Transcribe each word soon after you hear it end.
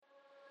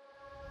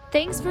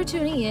Thanks for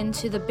tuning in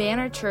to the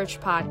Banner Church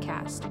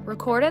podcast,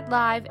 recorded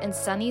live in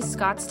sunny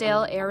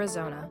Scottsdale,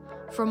 Arizona.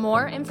 For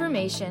more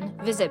information,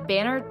 visit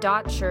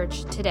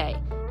banner.church today.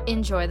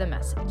 Enjoy the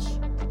message.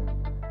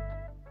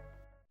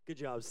 Good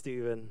job,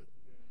 Stephen.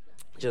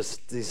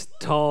 Just these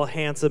tall,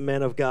 handsome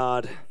men of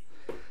God.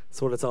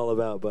 That's what it's all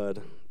about,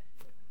 bud.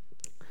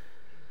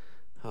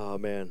 Oh,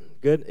 man.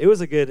 Good. It was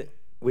a good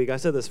week. I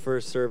said this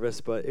first service,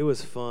 but it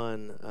was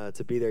fun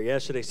to be there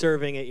yesterday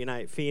serving at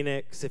Unite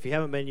Phoenix. If you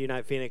haven't been to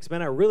Unite Phoenix,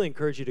 man, I really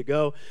encourage you to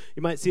go.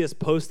 You might see us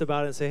post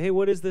about it and say, hey,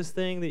 what is this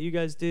thing that you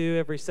guys do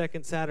every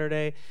second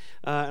Saturday?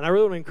 And I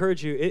really want to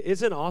encourage you.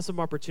 It's an awesome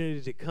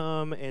opportunity to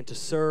come and to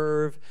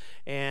serve.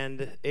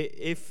 And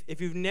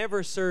if you've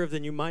never served,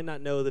 then you might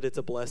not know that it's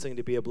a blessing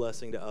to be a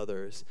blessing to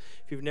others.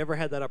 If you've never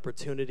had that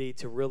opportunity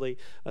to really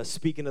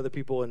speak in other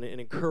people and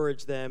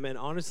encourage them, and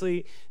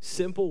honestly,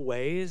 simple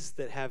ways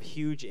that have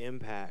huge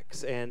impacts.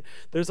 And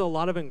there's a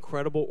lot of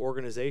incredible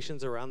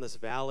organizations around this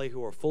valley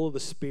who are full of the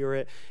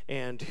Spirit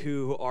and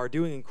who are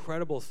doing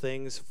incredible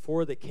things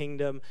for the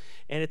kingdom.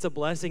 And it's a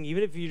blessing,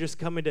 even if you just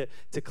come in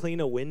to clean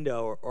a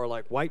window or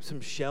like wipe some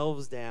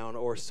shelves down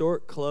or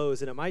sort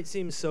clothes. And it might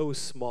seem so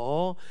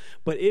small,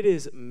 but it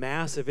is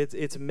massive.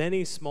 It's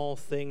many small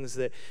things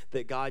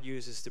that God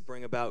uses to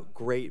bring about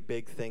great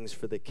big things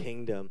for the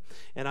kingdom.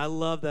 And I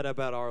love that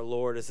about our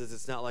Lord.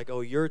 It's not like,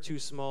 oh, you're too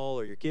small,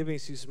 or your giving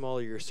is too small,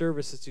 or your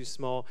service is too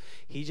small.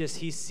 He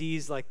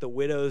sees like the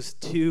widow's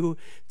two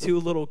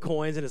little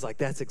coins, and is like,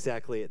 that's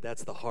exactly it.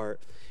 That's the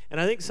heart.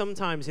 And I think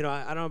sometimes, I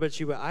don't know about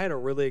you, but I had a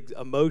really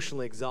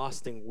emotionally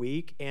exhausting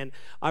week, and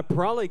I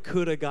probably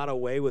could have got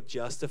away with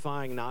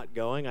justifying not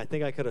going. I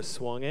think I could have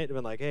swung it and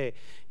been like, hey,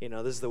 this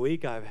is the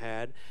week I've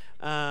had.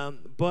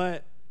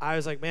 But I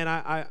was like, man,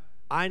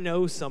 I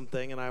know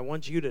something, and I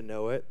want you to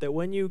know it, that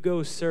when you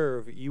go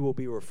serve, you will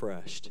be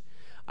refreshed.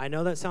 I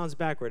know that sounds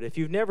backward. If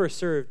you've never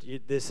served,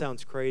 this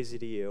sounds crazy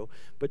to you.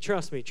 But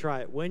trust me,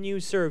 try it. When you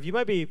serve, you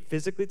might be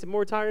physically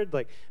more tired,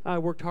 like, I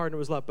worked hard and it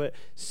was a lot. But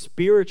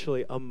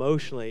spiritually,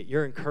 emotionally,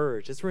 you're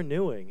encouraged. It's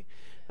renewing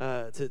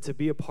to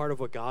be a part of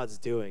what God's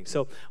doing.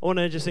 So I want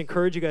to just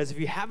encourage you guys, if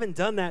you haven't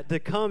done that, to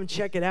come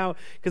check it out,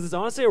 because it's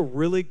honestly a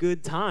really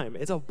good time.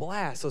 It's a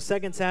blast. So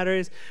second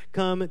Saturdays,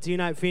 come to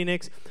Unite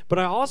Phoenix. But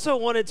I also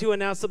wanted to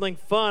announce something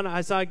fun.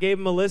 I saw Gabe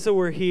and Melissa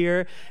were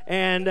here,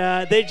 and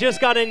they just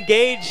got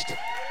engaged.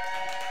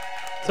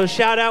 So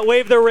shout out,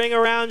 wave the ring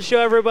around, show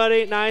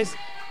everybody. Nice.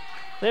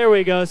 There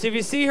we go. So if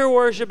you see her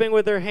worshiping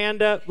with her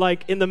hand up,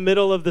 like in the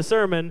middle of the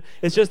sermon,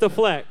 it's just a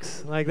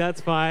flex. Like, that's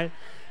fine.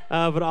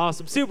 But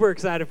awesome. Super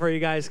excited for you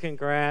guys.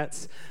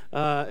 Congrats.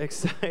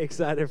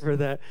 Excited for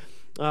that.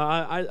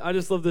 I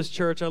just love this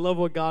church. I love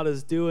what God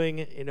is doing.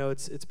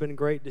 It's been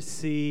great to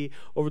see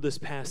over this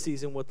past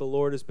season what the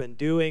Lord has been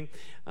doing.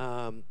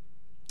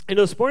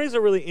 This morning is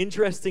a really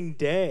interesting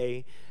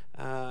day.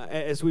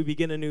 As we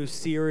begin a new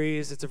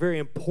series. It's a very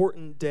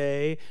important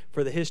day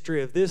for the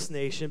history of this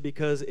nation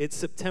because it's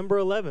September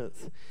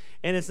 11th.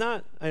 And it's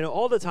not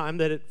all the time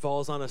that it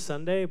falls on a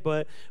Sunday,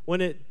 but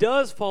when it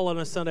does fall on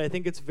a Sunday, I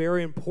think it's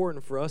very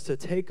important for us to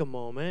take a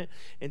moment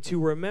and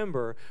to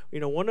remember,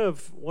 one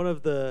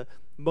of the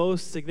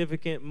most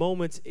significant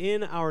moments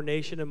in our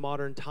nation in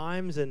modern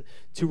times, and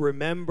to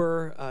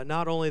remember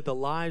not only the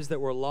lives that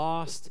were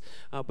lost,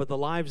 but the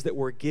lives that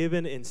were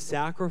given in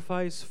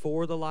sacrifice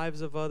for the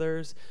lives of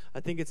others. I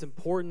think it's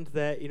important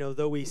that,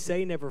 though we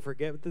say never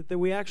forget, that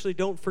we actually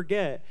don't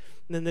forget,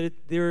 and that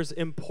there's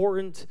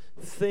important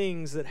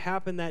things that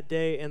happen that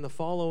day and the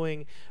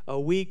following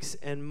weeks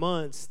and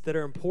months that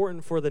are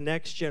important for the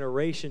next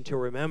generation to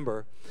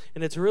remember.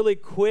 And it's really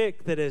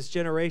quick that as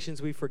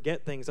generations we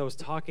forget things. I was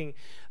talking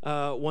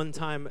one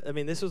time,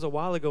 this was a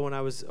while ago when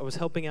I was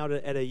helping out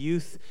at a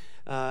youth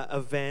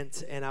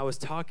event, and I was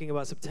talking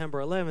about September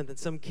 11th, and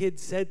some kid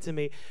said to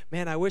me,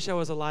 man, I wish I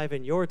was alive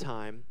in your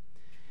time.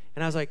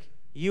 And I was like,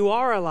 you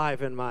are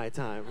alive in my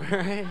time,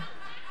 right?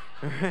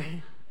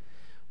 Right?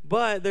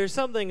 But there's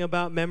something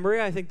about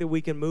memory. I think that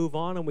we can move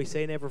on, and we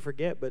say never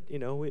forget, but,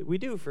 we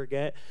do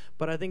forget.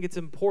 But I think it's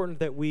important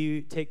that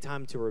we take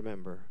time to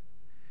remember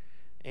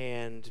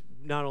and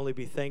not only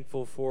be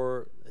thankful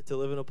to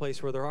live in a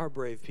place where there are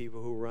brave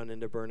people who run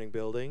into burning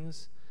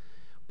buildings,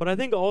 but I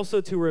think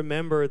also to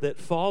remember that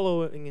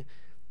following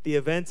the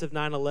events of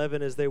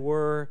 9/11 as they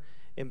were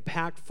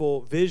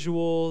impactful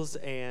visuals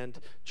and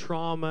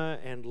trauma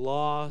and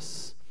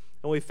loss,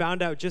 and we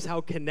found out just how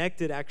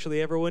connected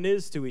actually everyone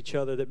is to each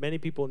other, that many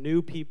people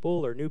knew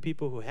people or knew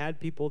people who had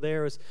people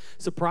there. It's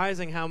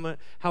surprising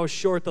how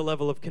short the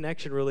level of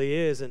connection really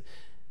is, and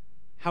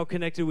how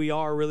connected we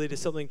are really to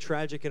something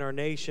tragic in our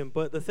nation.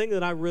 But the thing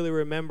that I really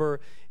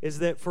remember is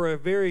that for a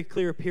very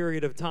clear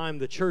period of time,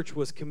 the church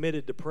was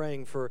committed to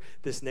praying for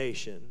this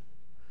nation,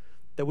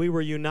 that we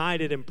were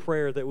united in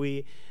prayer,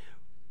 that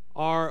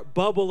our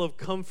bubble of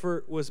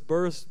comfort was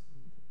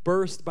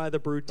burst by the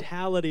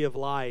brutality of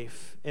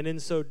life, and in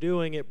so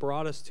doing, it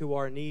brought us to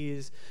our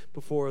knees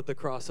before the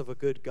cross of a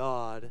good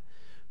God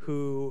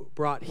who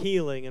brought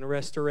healing and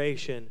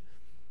restoration.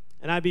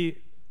 And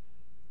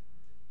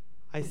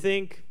I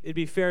think it'd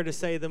be fair to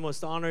say the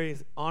most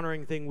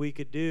honoring thing we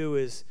could do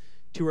is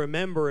to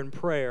remember in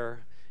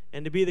prayer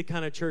and to be the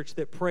kind of church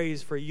that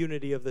prays for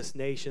unity of this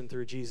nation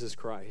through Jesus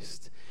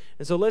Christ.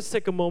 And so let's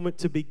take a moment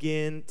to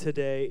begin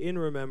today in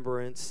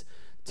remembrance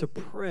to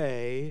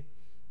pray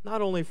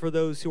not only for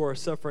those who are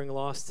suffering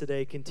loss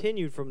today,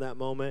 continued from that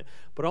moment,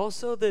 but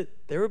also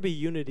that there would be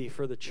unity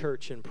for the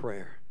church in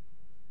prayer.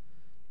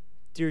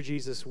 Dear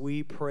Jesus,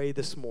 we pray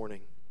this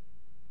morning.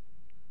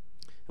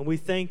 And we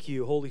thank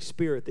you, Holy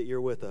Spirit, that you're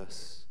with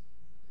us.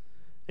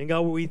 And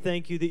God, we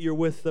thank you that you're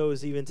with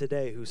those even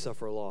today who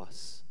suffer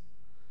loss.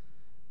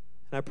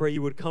 And I pray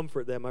you would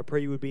comfort them. I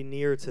pray you would be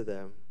near to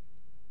them.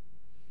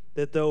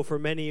 That though for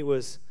many it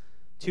was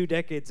 2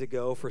 decades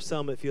ago, for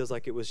some it feels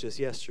like it was just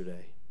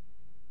yesterday.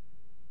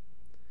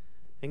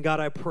 And God,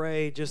 I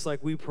pray, just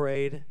like we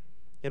prayed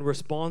in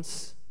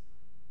response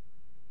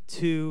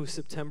to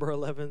September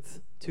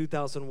 11th,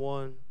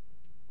 2001,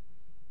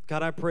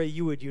 God, I pray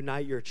you would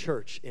unite your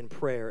church in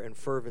prayer and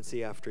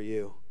fervency after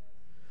you.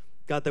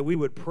 God, that we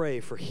would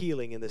pray for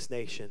healing in this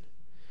nation,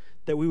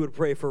 that we would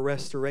pray for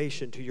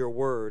restoration to your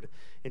word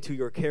and to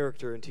your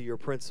character and to your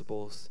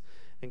principles.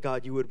 And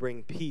God, you would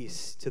bring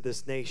peace to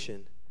this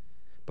nation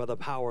by the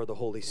power of the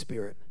Holy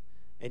Spirit.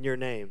 In your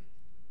name,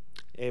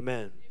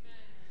 amen.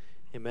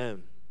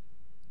 Amen.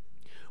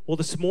 Well,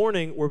 this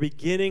morning we're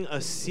beginning a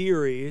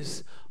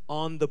series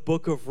on the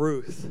book of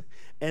Ruth.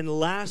 And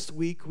last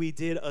week we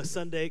did a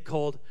Sunday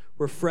called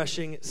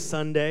Refreshing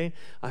Sunday.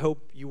 I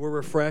hope you were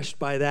refreshed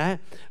by that.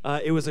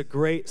 It was a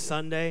great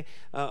Sunday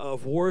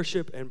of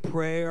worship and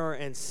prayer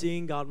and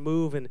seeing God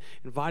move and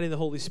inviting the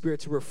Holy Spirit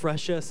to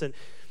refresh us. And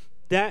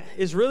that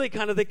is really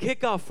kind of the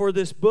kickoff for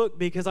this book,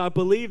 because I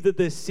believe that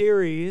this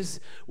series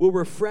will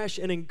refresh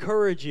and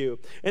encourage you.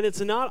 And it's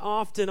not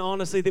often,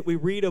 honestly, that we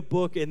read a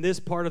book in this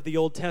part of the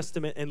Old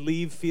Testament and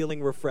leave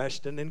feeling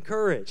refreshed and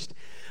encouraged.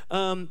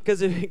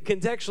 Because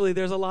contextually,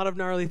 there's a lot of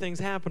gnarly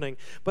things happening.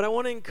 But I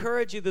want to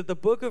encourage you that the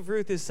book of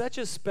Ruth is such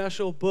a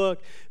special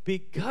book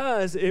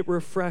because it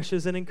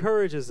refreshes and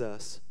encourages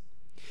us.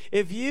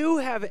 If you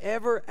have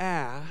ever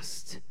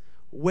asked,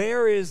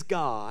 where is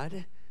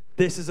God?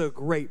 This is a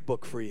great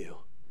book for you.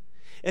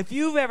 If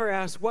you've ever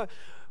asked,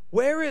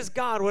 where is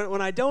God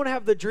when I don't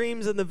have the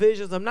dreams and the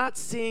visions, I'm not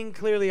seeing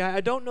clearly, I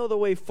don't know the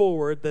way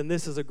forward, then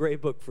this is a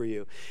great book for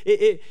you.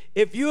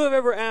 If you have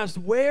ever asked,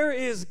 where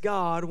is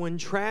God when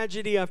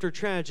tragedy after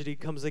tragedy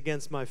comes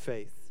against my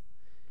faith?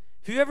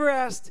 If you've ever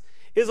asked,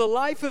 is a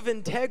life of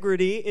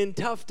integrity in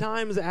tough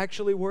times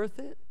actually worth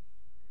it?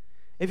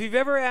 If you've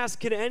ever asked,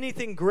 can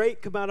anything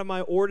great come out of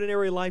my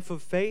ordinary life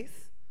of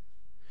faith?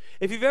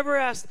 If you've ever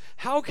asked,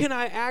 how can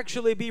I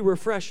actually be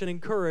refreshed and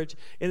encouraged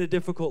in a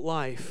difficult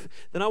life?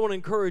 Then I want to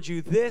encourage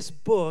you, this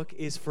book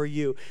is for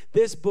you.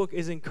 This book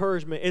is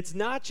encouragement. It's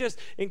not just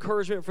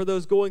encouragement for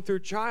those going through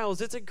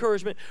trials. It's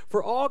encouragement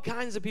for all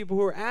kinds of people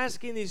who are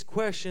asking these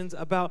questions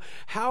about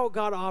how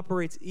God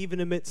operates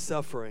even amidst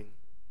suffering.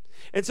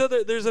 And so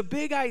there's a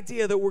big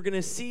idea that we're going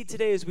to see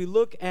today as we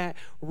look at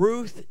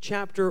Ruth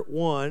chapter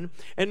 1.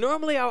 And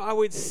normally I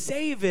would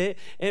save it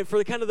and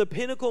for kind of the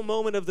pinnacle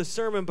moment of the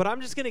sermon, but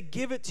I'm just going to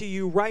give it to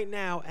you right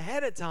now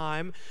ahead of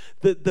time,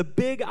 the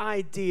big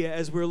idea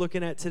as we're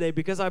looking at today,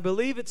 because I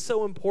believe it's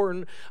so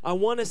important. I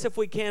want us, if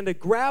we can, to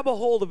grab a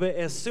hold of it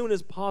as soon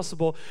as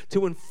possible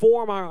to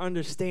inform our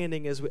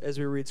understanding as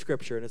we read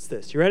Scripture. And it's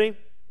this. You ready?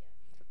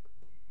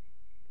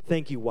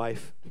 Thank you,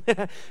 wife,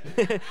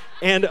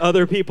 and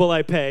other people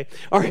I pay.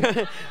 Are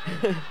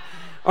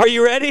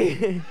you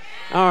ready?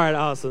 All right,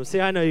 awesome.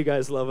 See, I know you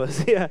guys love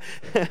us. Yeah,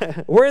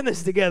 we're in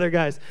this together,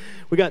 guys.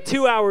 We got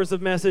 2 hours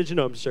of message.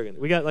 No, I'm just joking.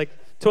 We got like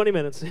 20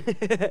 minutes.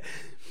 It's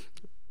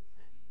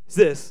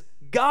this.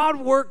 God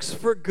works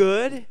for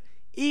good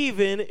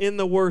even in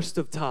the worst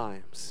of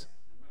times.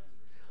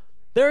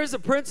 There is a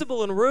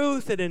principle in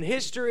Ruth and in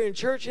history and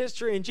church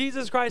history and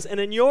Jesus Christ and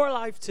in your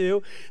life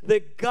too,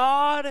 that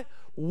God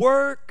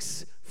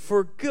works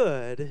for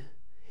good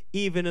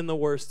even in the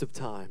worst of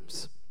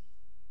times.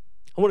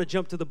 I want to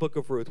jump to the book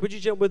of Ruth. Would you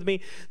jump with me?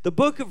 The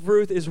book of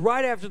Ruth is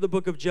right after the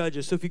book of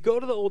Judges. So if you go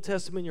to the Old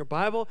Testament in your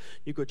Bible,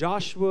 you go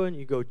Joshua and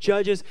you go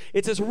Judges.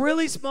 It's this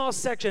really small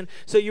section.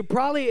 So you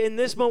probably, in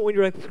this moment when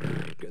you're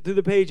like through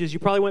the pages, you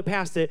probably went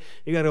past it.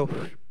 You got to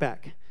go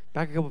back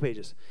a couple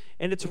pages.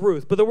 And it's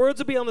Ruth. But the words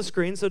will be on the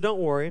screen, so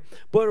don't worry.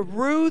 But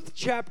Ruth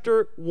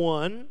chapter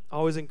 1, I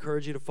always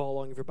encourage you to follow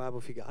along with your Bible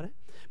if you got it.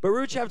 But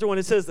Ruth chapter 1,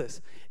 it says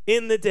this.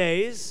 In the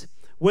days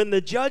when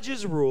the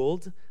judges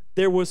ruled,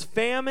 there was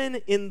famine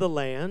in the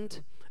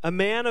land. A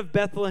man of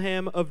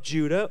Bethlehem of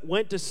Judah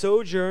went to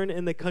sojourn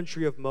in the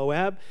country of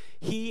Moab,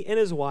 he and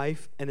his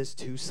wife and his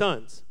 2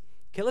 sons.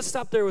 Okay, let's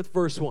stop there with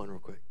verse 1 real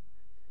quick.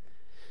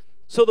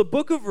 So the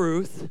book of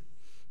Ruth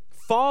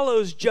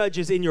follows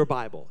Judges in your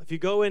Bible. If you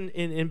go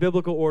in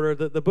biblical order,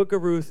 the book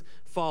of Ruth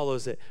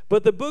follows it.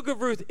 But the book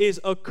of Ruth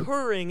is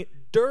occurring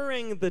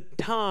during the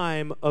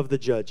time of the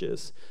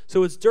Judges.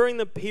 So it's during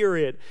the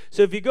period.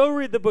 So if you go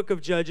read the book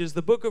of Judges,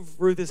 the book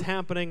of Ruth is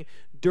happening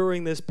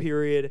during this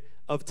period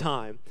of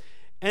time.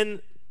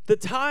 And The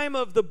time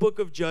of the book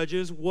of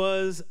Judges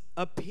was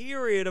a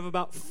period of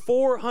about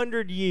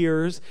 400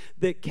 years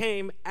that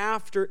came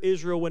after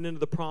Israel went into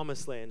the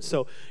promised land.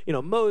 So,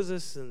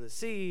 Moses and the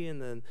sea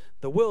and then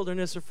the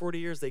wilderness for 40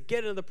 years. They get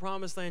into the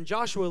promised land.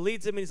 Joshua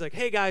leads them and he's like,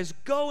 hey guys,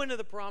 go into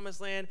the promised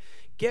land.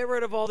 Get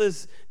rid of all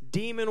this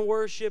demon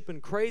worship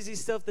and crazy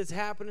stuff that's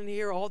happening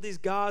here. All these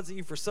gods that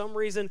you for some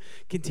reason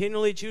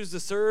continually choose to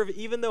serve,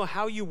 even though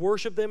how you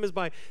worship them is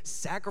by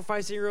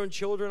sacrificing your own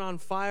children on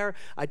fire.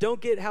 I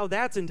don't get how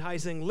that's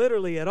enticing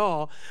literally at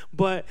all.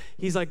 But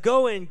he's like,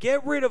 go in,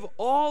 get rid of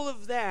all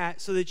of that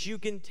so that you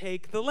can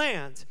take the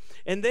land.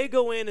 And they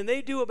go in and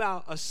they do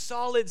about a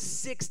solid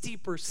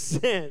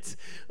 60%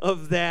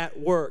 of that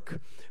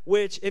work,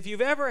 which if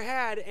you've ever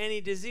had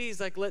any disease,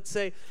 like let's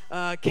say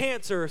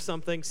cancer or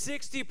something,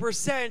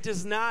 60%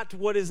 is not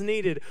what is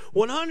needed.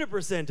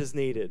 100% is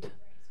needed.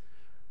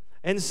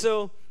 And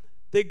so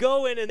they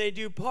go in and they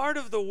do part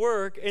of the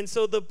work. And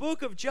so the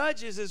book of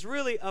Judges is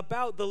really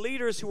about the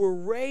leaders who were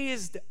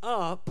raised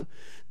up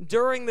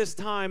during this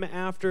time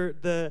after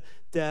the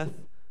death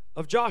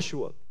of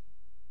Joshua.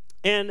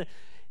 And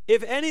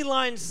if any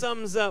line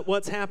sums up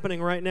what's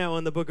happening right now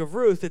in the book of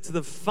Ruth, it's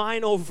the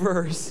final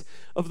verse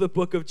of the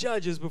book of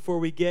Judges before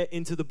we get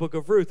into the book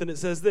of Ruth. And it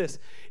says this: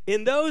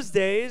 in those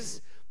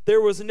days,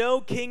 there was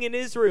no king in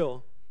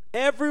Israel.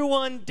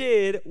 Everyone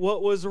did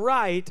what was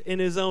right in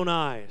his own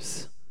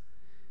eyes.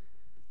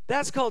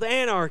 That's called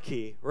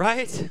anarchy,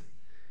 right?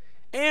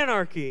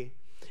 Anarchy.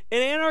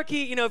 And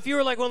anarchy, if you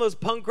were like one of those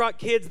punk rock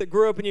kids that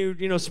grew up and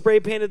you spray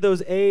painted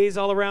those A's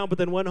all around but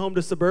then went home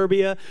to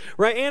suburbia,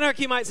 right?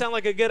 Anarchy might sound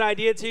like a good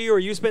idea to you, or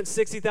you spent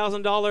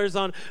 $60,000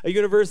 on a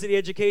university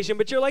education,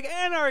 but you're like,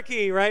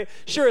 anarchy, right?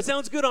 Sure, it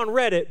sounds good on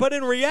Reddit, but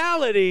in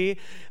reality,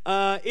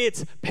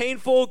 it's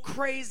painful,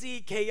 crazy,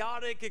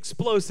 chaotic,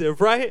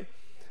 explosive, right?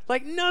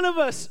 Like none of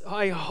us,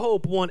 I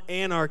hope, want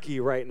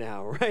anarchy right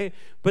now, right?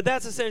 But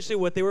that's essentially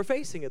what they were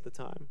facing at the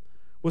time.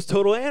 Was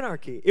total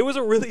anarchy. It was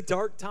a really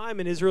dark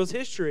time in Israel's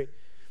history.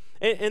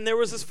 And there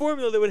was this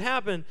formula that would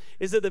happen,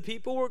 is that the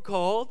people were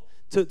called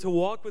to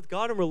walk with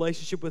God in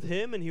relationship with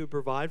Him, and He would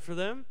provide for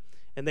them.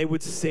 And they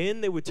would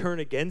sin, they would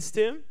turn against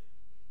Him.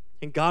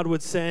 And God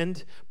would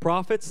send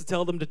prophets to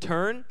tell them to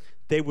turn.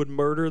 They would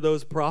murder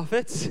those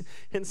prophets.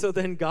 And so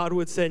then God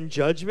would send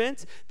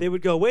judgment. They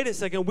would go, wait a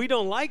second, we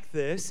don't like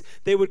this.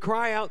 They would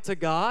cry out to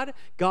God.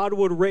 God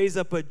would raise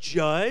up a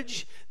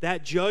judge.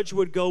 That judge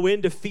would go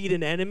in to defeat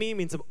an enemy. I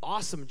mean, some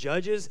awesome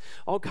judges,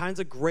 all kinds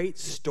of great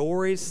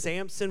stories.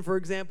 Samson, for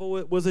example,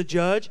 was a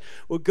judge,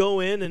 would go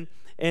in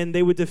and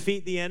they would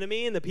defeat the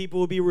enemy, and the people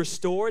would be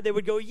restored. They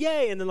would go,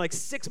 yay. And then like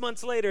 6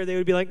 months later, they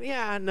would be like,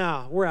 yeah,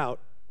 no, we're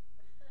out.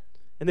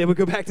 And they would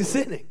go back to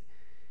sinning.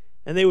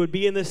 And they would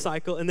be in this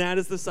cycle, and that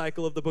is the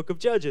cycle of the book of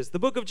Judges. The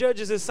book of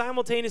Judges is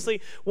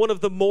simultaneously one of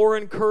the more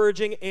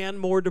encouraging and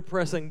more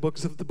depressing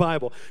books of the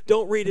Bible.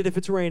 Don't read it if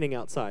it's raining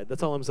outside.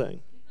 That's all I'm saying.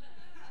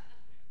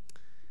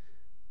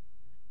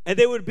 And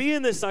they would be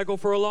in this cycle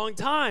for a long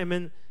time.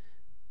 And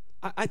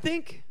I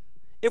think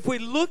if we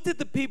looked at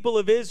the people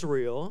of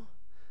Israel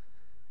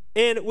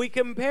and we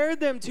compared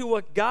them to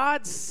what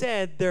God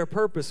said their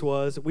purpose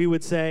was, we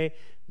would say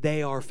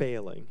they are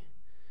failing.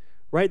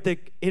 Right?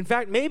 In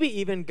fact, maybe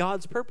even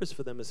God's purpose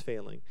for them is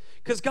failing.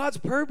 Because God's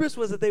purpose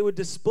was that they would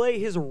display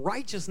His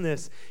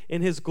righteousness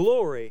and His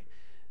glory,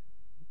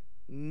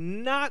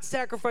 not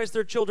sacrifice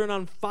their children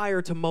on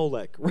fire to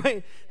Molech,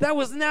 right? That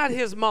was not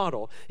His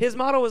model. His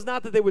model was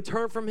not that they would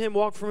turn from Him,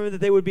 walk from Him, that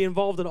they would be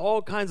involved in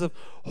all kinds of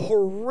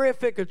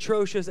horrific,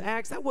 atrocious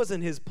acts. That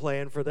wasn't His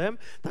plan for them.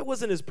 That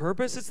wasn't His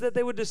purpose. It's that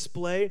they would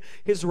display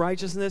His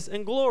righteousness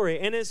and glory.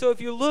 And so if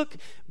you look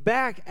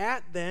back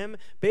at them,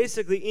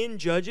 basically in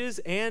Judges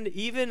and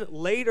even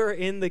later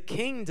in the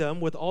kingdom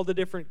with all the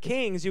different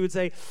kings, you would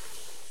say,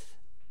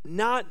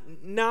 not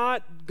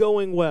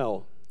going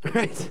well,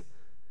 right?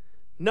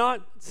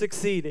 Not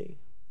succeeding.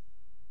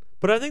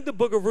 But I think the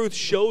book of Ruth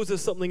shows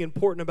us something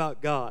important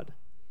about God.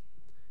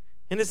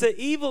 And it's that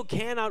evil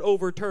cannot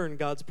overturn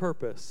God's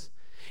purpose.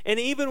 And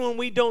even when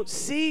we don't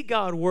see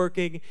God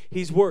working,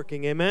 He's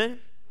working. Amen?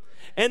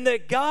 And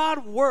that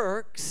God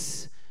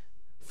works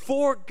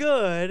for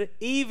good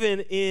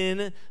even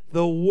in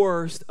the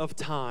worst of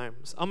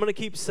times. I'm going to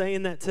keep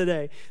saying that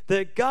today.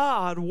 That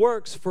God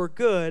works for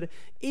good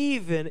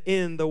even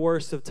in the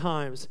worst of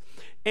times.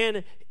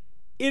 And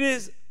it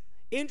is,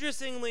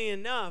 interestingly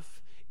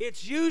enough,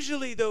 it's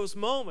usually those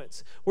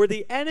moments where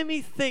the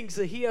enemy thinks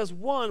that he has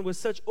won with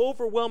such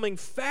overwhelming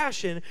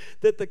fashion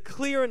that the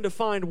clear and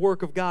defined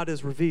work of God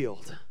is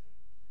revealed.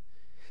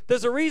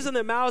 There's a reason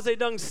that Mao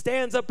Zedong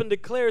stands up and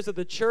declares that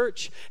the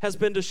church has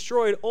been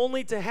destroyed,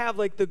 only to have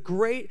like the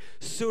great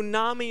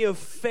tsunami of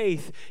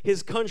faith,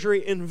 his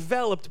country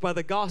enveloped by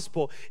the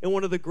gospel in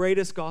one of the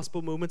greatest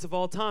gospel movements of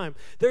all time.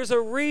 There's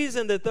a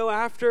reason that though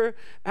after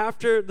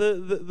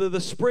the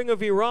spring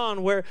of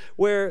Iran,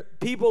 where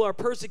people are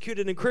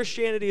persecuted and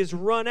Christianity is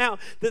run out,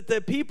 that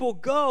the people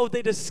go,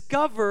 they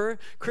discover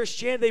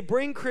Christianity, they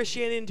bring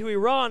Christianity into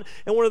Iran,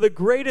 and one of the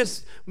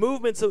greatest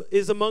movements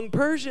is among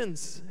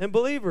Persians and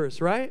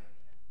believers, right?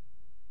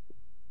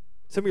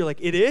 Some of you are like,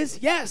 it is?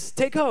 Yes,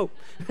 take hope.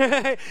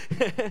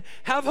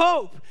 Have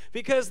hope.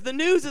 Because the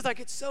news is like,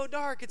 it's so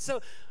dark.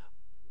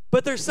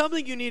 But there's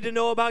something you need to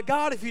know about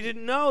God if you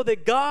didn't know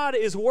that God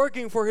is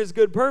working for his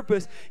good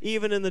purpose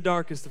even in the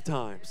darkest of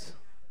times.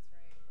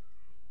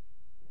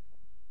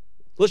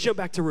 Let's jump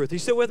back to Ruth. Are you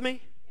still with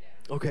me?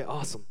 Okay,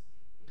 awesome.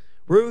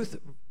 Ruth,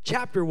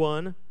 chapter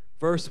 1,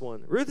 verse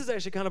 1. Ruth is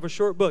actually kind of a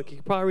short book. You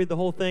can probably read the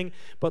whole thing,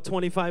 about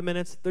 25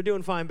 minutes. They're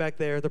doing fine back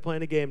there. They're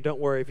playing a game. Don't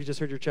worry if you just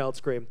heard your child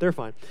scream. They're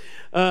fine.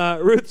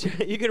 Ruth,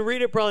 you can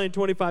read it probably in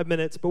 25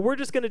 minutes, but we're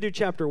just going to do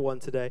chapter 1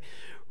 today.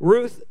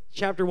 Ruth,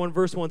 chapter 1,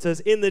 verse 1 says,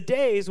 "In the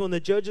days when the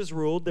judges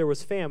ruled, there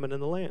was famine in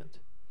the land.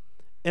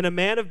 And a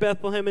man of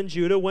Bethlehem in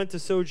Judah went to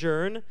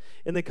sojourn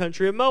in the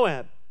country of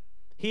Moab,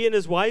 he and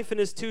his wife and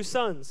his 2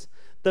 sons.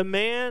 The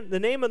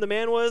name of the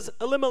man was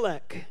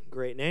Elimelech,"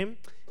 great name,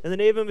 "and the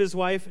name of his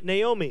wife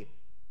Naomi.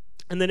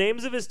 And the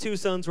names of his 2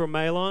 sons were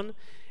Mahlon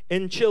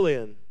and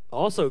Chilion."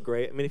 Also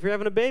great. I mean, if you're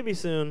having a baby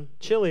soon,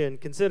 Chilion,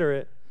 consider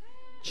it.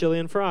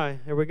 Chilion fry.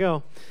 Here we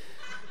go.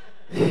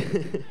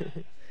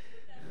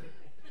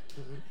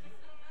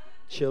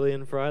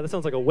 Chilion fry. That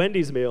sounds like a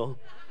Wendy's meal.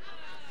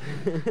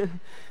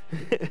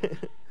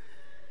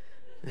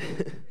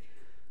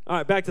 All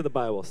right, back to the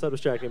Bible. Stop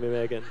distracting me,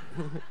 Megan.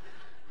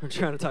 We're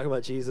trying to talk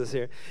about Jesus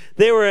here.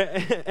 They were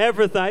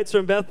Ephrathites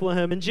from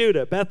Bethlehem in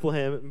Judah.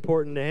 Bethlehem,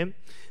 important name.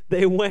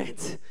 They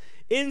went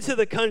into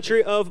the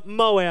country of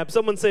Moab.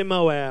 Someone say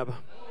Moab.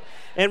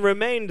 And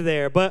remained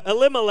there. But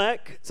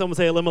Elimelech, someone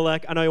say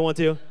Elimelech. I know you want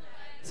to.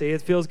 See,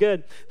 it feels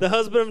good. The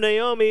husband of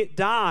Naomi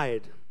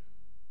died,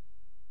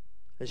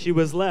 and she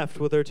was left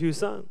with her 2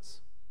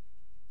 sons.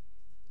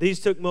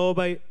 These took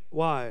Moabite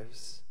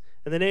wives,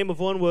 and the name of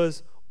one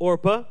was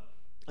Orpah,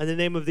 and the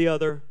name of the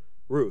other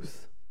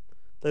Ruth.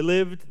 They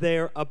lived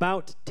there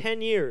about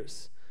 10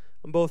 years,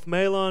 and both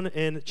Mahlon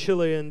and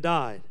Chilion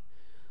died,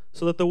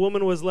 so that the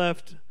woman was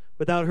left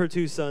without her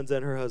 2 sons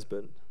and her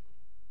husband.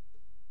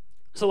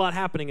 There's a lot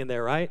happening in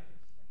there, right?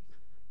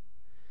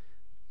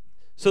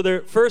 So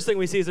the first thing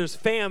we see is there's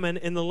famine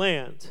in the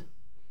land.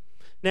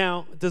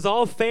 Now, does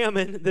all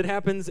famine that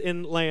happens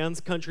in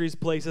lands, countries,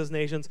 places,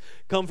 nations,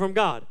 come from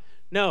God?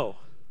 No.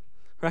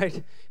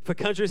 Right? If a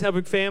country's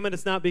having famine,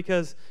 it's not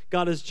because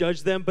God has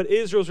judged them, but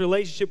Israel's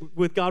relationship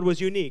with God was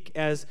unique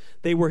as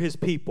they were his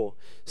people.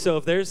 So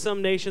if there's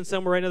some nation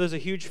somewhere right now, there's a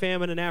huge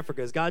famine in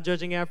Africa. Is God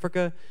judging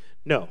Africa?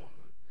 No.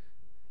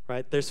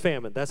 Right? There's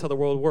famine. That's how the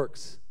world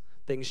works.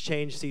 Things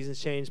change, seasons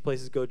change,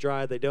 places go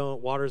dry, they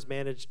don't, water's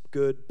managed,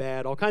 good,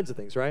 bad, all kinds of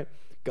things, right?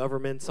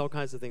 Governments, all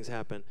kinds of things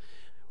happen.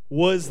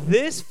 Was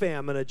this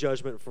famine a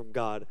judgment from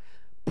God?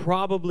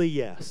 Probably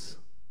yes.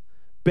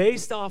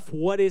 Based off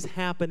what is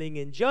happening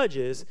in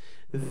Judges,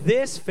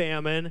 this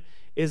famine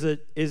is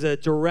a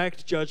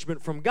direct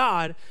judgment from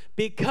God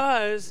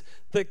because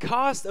the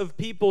cost of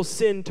people's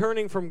sin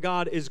turning from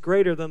God is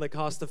greater than the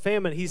cost of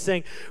famine. He's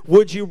saying,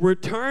 would you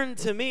return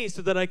to me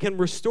so that I can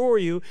restore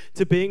you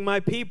to being my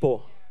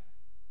people?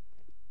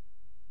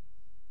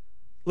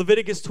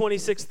 Leviticus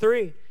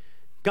 26:3.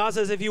 God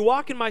says, if you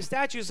walk in my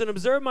statutes and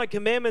observe my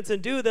commandments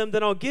and do them,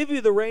 then I'll give you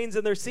the rains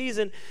in their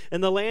season,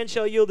 and the land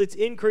shall yield its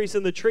increase,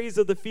 and the trees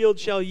of the field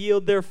shall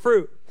yield their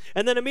fruit.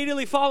 And then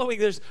immediately following,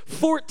 there's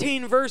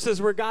 14 verses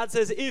where God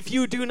says, if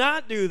you do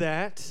not do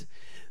that,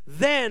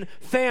 then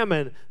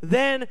famine,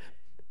 then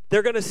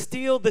they're going to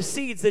steal the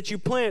seeds that you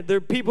plant.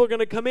 People are going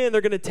to come in.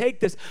 They're going to take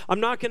this. I'm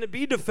not going to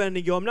be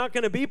defending you. I'm not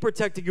going to be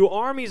protecting you.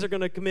 Armies are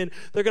going to come in.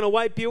 They're going to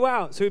wipe you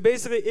out. So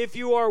basically, if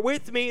you are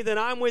with me, then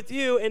I'm with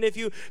you. And if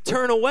you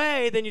turn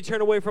away, then you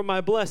turn away from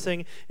my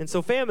blessing. And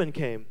so famine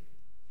came.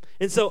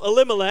 And so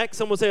Elimelech,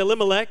 someone say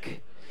Elimelech,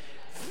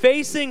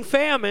 facing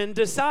famine,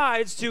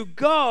 decides to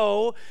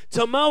go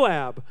to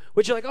Moab.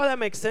 Which you're like, oh, that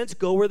makes sense.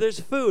 Go where there's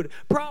food.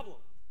 Problem.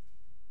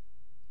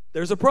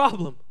 There's a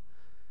problem.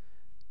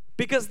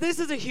 Because this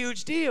is a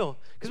huge deal.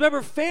 Because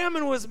remember,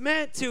 famine was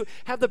meant to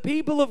have the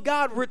people of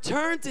God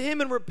return to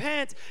him and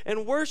repent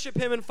and worship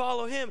him and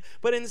follow him.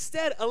 But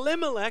instead,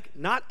 Elimelech,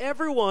 not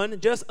everyone,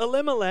 just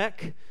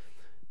Elimelech,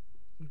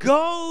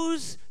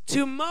 goes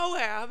to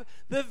Moab,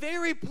 the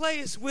very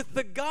place with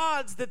the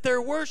gods that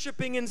they're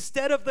worshiping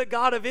instead of the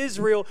God of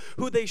Israel,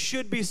 who they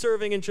should be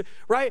serving.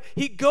 Right?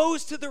 He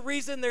goes to the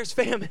reason there's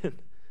famine.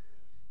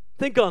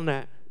 Think on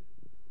that.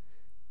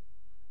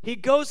 He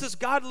goes as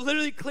God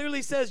literally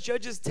clearly says,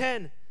 Judges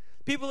 10,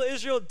 people of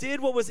Israel did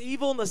what was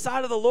evil in the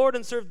sight of the Lord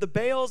and served the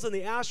Baals and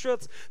the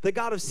Ashtoreths, the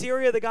god of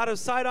Syria, the god of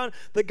Sidon,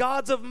 the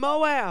gods of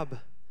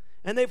Moab.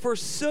 And they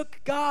forsook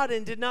God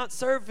and did not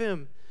serve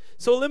him.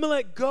 So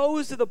Elimelech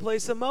goes to the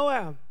place of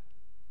Moab.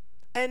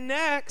 And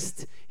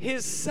next,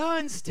 his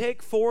sons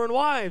take foreign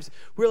wives.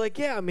 We're like,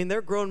 yeah, I mean,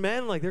 they're grown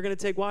men. Like, they're going to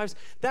take wives.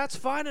 That's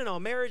fine and all.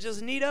 Marriage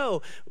is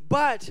neato.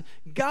 But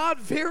God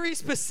very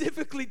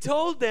specifically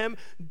told them,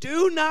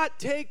 do not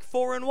take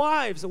foreign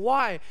wives.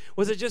 Why?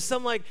 Was it just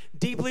some, like,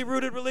 deeply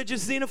rooted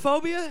religious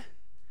xenophobia?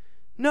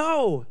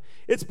 No.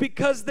 It's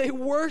because they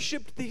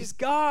worshipped these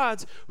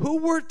gods who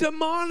were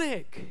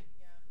demonic.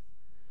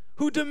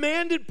 who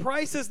demanded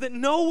prices that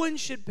no one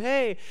should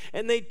pay.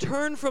 And they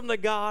turned from the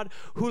God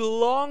who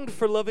longed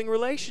for loving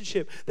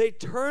relationship. They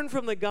turned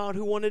from the God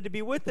who wanted to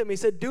be with them. He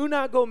said, do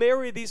not go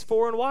marry these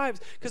foreign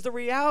wives, because the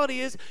reality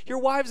is your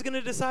wife's going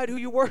to decide who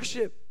you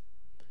worship.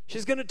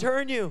 She's going to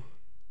turn you.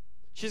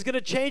 She's going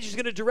to change. She's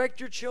going to direct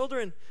your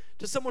children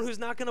to someone who's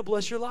not going to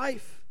bless your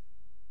life.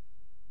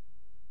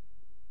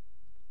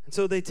 And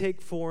so they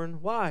take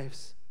foreign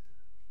wives.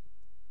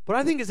 But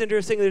I think it's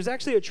interesting, there's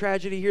actually a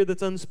tragedy here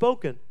that's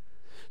unspoken.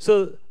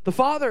 So the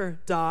father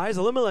dies,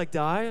 Elimelech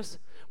dies,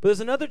 but there's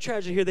another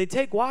tragedy here. They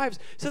take wives.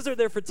 It says they're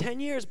there for 10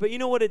 years, but you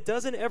know what it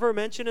doesn't ever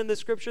mention in the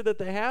scripture that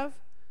they have?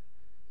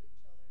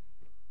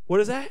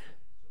 What is that?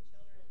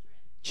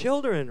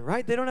 Children,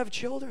 right? They don't have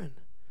children.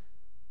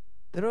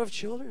 They don't have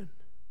children.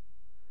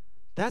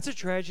 That's a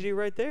tragedy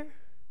right there.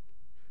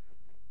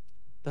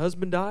 The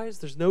husband dies.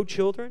 There's no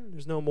children.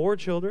 There's no more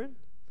children.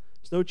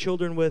 There's no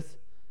children with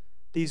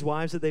these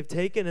wives that they've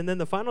taken. And then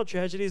the final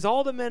tragedy is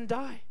all the men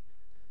die.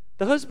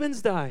 The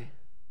husbands die.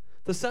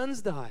 The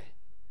sons die.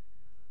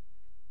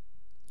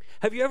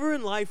 Have you ever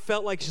in life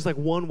felt like it's just like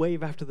one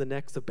wave after the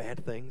next of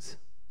bad things?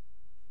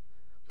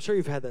 I'm sure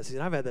you've had that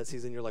season. I've had that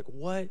season. You're like,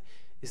 what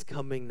is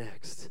coming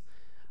next?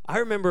 I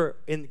remember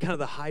in kind of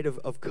the height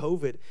of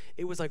COVID,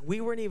 it was like we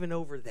weren't even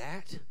over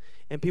that.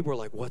 And people were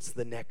like, what's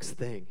the next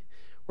thing?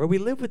 Where we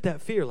live with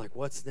that fear, like,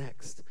 what's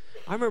next?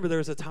 I remember there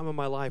was a time in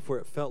my life where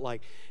it felt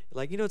like,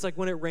 you know, it's like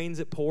when it rains,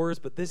 it pours,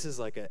 but this is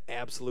like an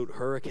absolute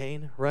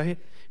hurricane, right?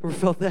 Ever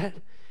felt that?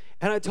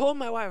 And I told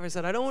my wife, I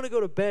said, I don't want to go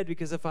to bed,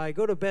 because if I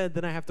go to bed,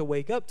 then I have to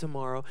wake up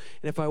tomorrow.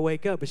 And if I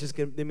wake up,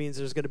 it means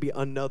there's going to be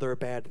another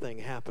bad thing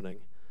happening.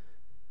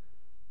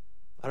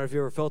 I don't know if you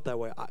ever felt that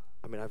way.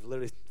 I mean, I've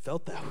literally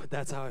felt that.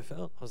 That's how I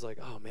felt. I was like,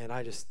 oh, man,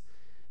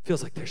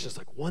 feels like there's just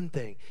like one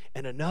thing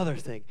and another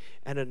thing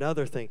and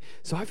another thing.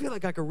 So I feel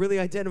like I could really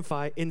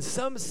identify in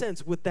some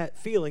sense with that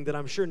feeling that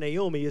I'm sure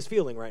Naomi is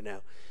feeling right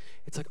now.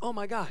 It's like, oh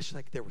my gosh,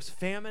 like there was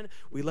famine.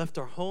 We left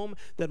our home.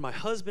 Then my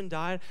husband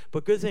died.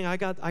 But good thing I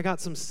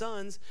got some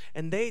sons,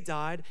 and they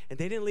died, and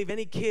they didn't leave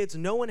any kids.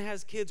 No one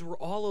has kids. We're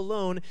all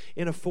alone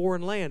in a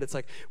foreign land. It's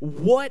like,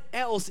 what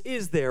else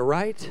is there,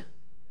 right?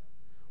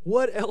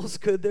 What else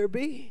could there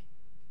be?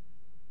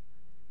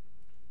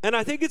 And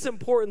I think it's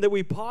important that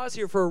we pause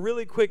here for a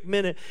really quick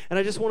minute, and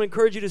I just want to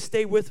encourage you to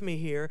stay with me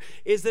here,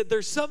 is that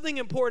there's something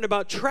important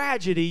about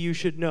tragedy you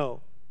should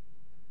know.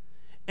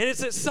 And it's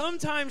that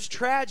sometimes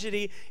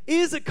tragedy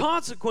is a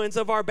consequence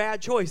of our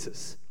bad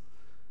choices.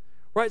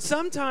 Right?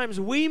 Sometimes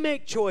we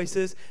make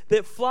choices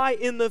that fly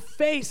in the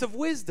face of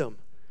wisdom.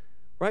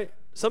 Right?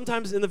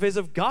 Sometimes in the face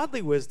of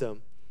godly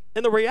wisdom.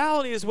 And the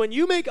reality is when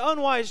you make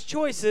unwise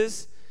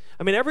choices,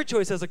 I mean, every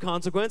choice has a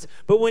consequence,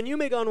 but when you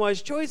make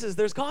unwise choices,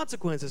 there's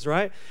consequences,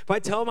 right? If I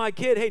tell my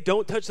kid, hey,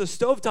 don't touch the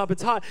stovetop,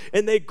 it's hot,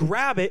 and they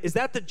grab it, is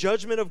that the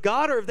judgment of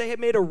God, or have they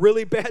made a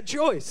really bad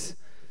choice,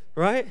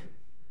 right?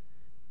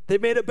 They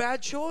made a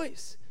bad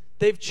choice.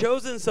 They've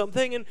chosen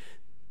something, and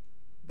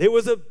it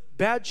was a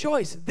bad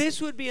choice. This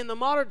would be, in the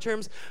modern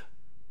terms,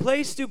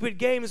 play stupid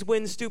games,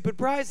 win stupid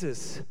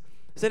prizes.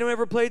 Has anyone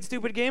ever played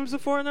stupid games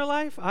before in their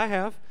life? I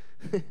have.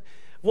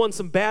 Won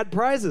some bad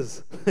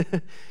prizes.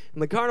 In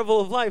the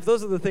carnival of life,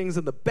 those are the things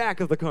in the back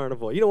of the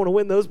carnival. You don't want to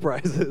win those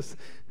prizes,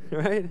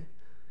 right?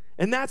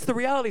 And that's the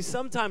reality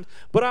sometimes.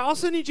 But I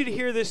also need you to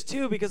hear this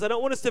too, because I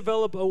don't want us to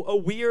develop a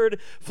weird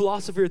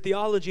philosophy or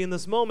theology in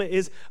this moment,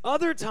 is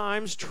other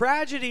times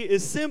tragedy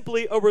is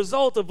simply a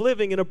result of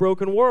living in a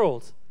broken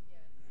world.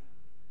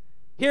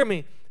 Hear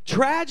me.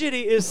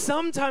 Tragedy is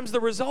sometimes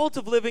the result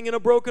of living in a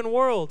broken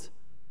world.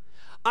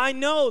 I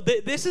know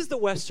that this is the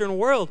Western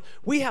world.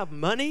 We have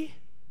money.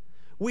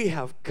 We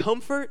have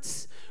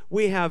comforts.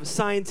 We have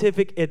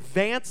scientific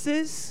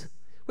advances.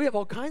 We have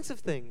all kinds of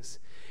things.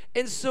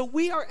 And so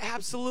we are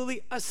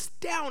absolutely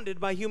astounded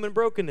by human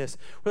brokenness.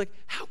 We're like,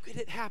 how could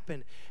it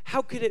happen?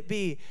 How could it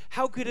be?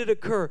 How could it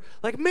occur?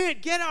 Like, man,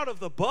 get out of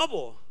the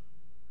bubble.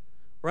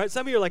 Right?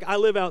 Some of you are like, I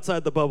live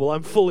outside the bubble.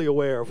 I'm fully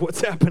aware of what's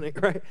happening,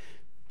 right?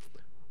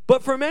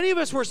 But for many of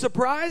us, we're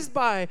surprised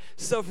by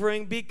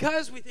suffering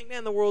because we think,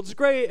 man, the world's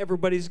great.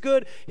 Everybody's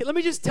good. Hey, let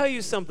me just tell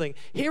you something.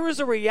 Here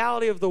is a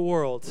reality of the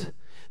world.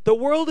 The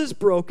world is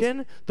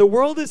broken, the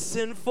world is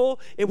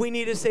sinful, and we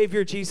need a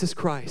Savior, Jesus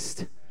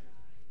Christ.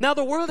 Now,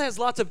 the world has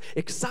lots of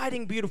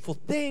exciting, beautiful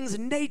things.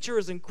 Nature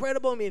is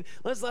incredible. I mean,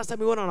 when's the last time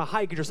we went on a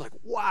hike? You're just like,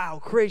 wow,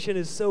 creation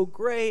is so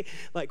great.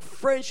 Like,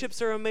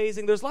 friendships are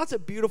amazing. There's lots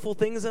of beautiful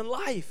things in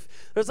life.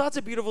 There's lots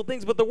of beautiful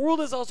things, but the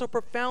world is also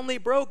profoundly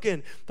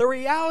broken. The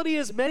reality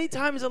is many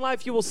times in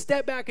life you will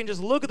step back and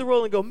just look at the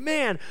world and go,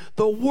 man,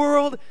 the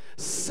world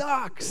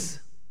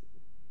sucks.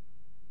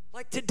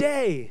 Like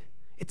today,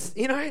 it's,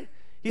 you know,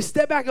 you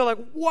step back and you're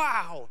like,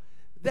 wow,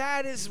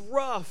 that is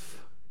rough.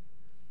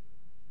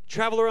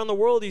 Travel around the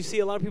world, you see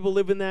a lot of people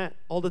live in that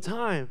all the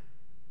time.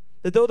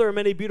 That though there are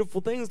many beautiful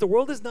things, the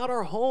world is not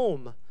our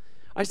home.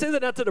 I say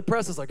that not to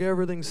depress us, like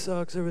everything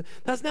sucks.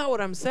 That's not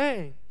what I'm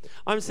saying.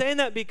 I'm saying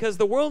that because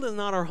the world is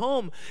not our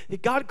home.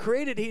 God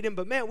created Eden,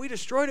 but man, we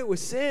destroyed it with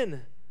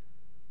sin.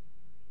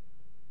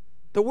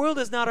 The world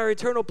is not our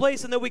eternal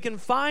place, and that we can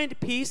find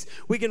peace,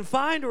 we can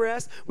find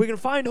rest, we can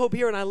find hope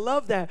here, and I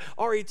love that.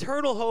 Our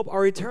eternal hope,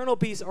 our eternal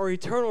peace, our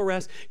eternal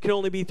rest can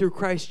only be through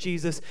Christ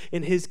Jesus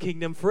in his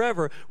kingdom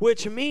forever,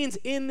 which means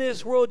in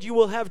this world you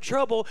will have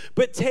trouble,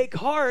 but take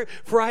heart,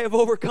 for I have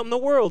overcome the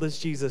world, as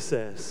Jesus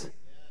says.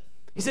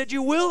 He said,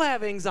 you will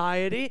have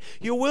anxiety,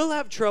 you will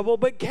have trouble,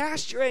 but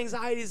cast your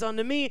anxieties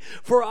onto me,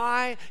 for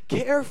I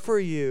care for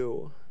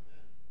you.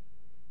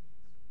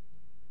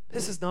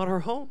 This is not our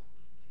home.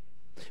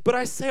 But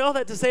I say all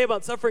that to say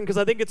about suffering because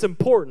I think it's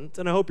important,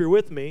 and I hope you're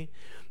with me,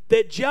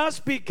 that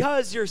just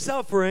because you're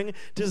suffering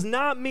does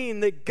not mean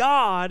that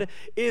God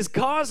is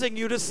causing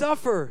you to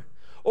suffer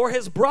or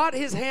has brought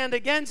his hand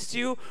against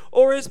you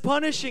or is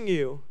punishing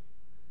you.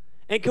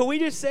 And can we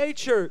just say,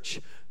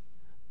 church,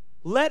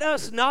 let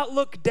us not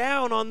look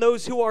down on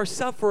those who are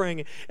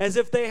suffering as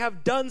if they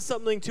have done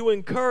something to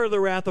incur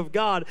the wrath of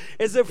God,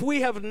 as if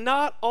we have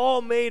not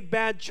all made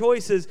bad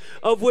choices,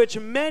 of which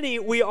many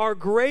we are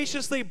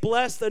graciously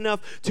blessed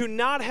enough to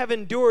not have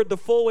endured the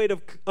full weight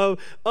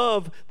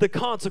of the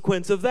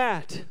consequence of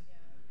that.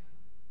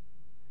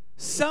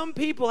 Some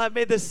people have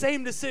made the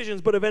same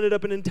decisions but have ended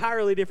up in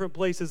entirely different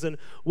places, and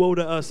woe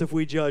to us if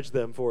we judge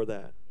them for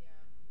that.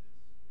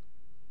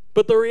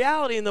 But the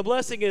reality and the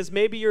blessing is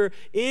maybe you're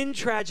in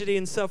tragedy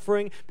and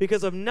suffering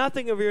because of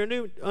nothing of your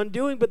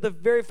undoing, but the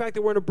very fact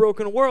that we're in a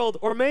broken world.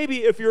 Or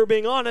maybe, if you're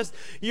being honest,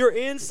 you're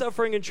in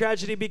suffering and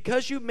tragedy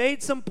because you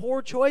made some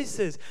poor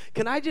choices.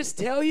 Can I just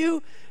tell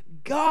you,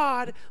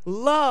 God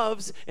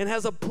loves and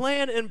has a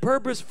plan and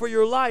purpose for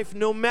your life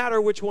no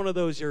matter which one of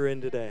those you're in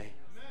today.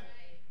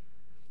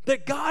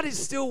 That God is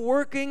still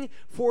working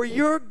for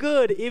your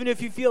good, even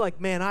if you feel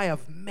like, man, I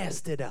have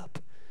messed it up.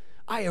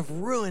 I have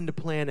ruined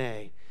plan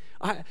A.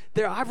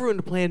 I've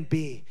ruined plan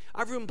B.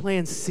 I've ruined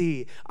plan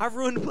C. I've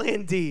ruined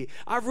plan D.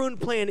 I've ruined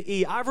plan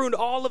E. I've ruined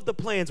all of the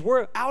plans.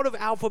 We're out of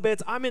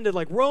alphabets. I'm into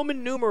like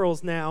Roman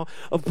numerals now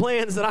of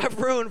plans that I've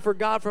ruined for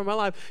God for my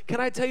life. Can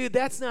I tell you,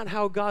 that's not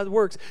how God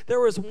works.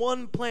 There is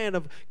one plan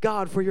of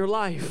God for your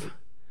life,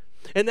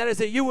 and that is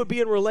that you would be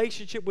in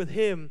relationship with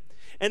him,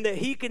 and that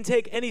he can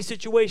take any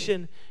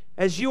situation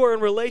as you are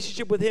in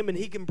relationship with him, and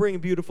he can bring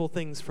beautiful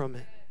things from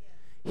it.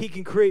 He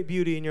can create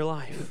beauty in your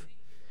life.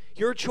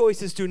 Your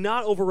choices do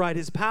not override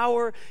his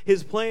power,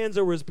 his plans,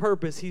 or his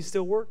purpose. He's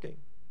still working.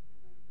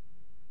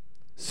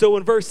 So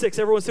in verse 6,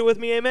 everyone say with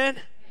me, amen?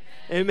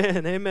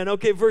 Amen, amen.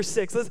 Okay, verse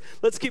 6.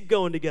 Let's keep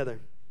going together.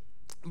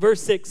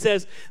 Verse 6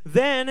 says,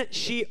 then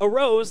she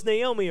arose,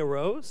 Naomi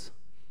arose,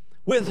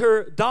 with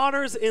her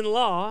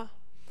daughters-in-law,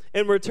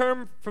 and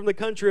returned from the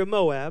country of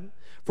Moab,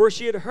 for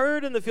she had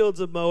heard in the fields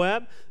of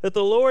Moab that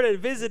the Lord had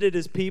visited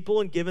his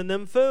people and given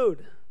them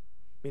food.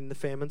 Meaning the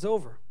famine's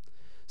over.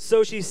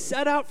 So she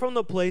set out from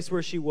the place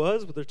where she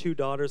was with her two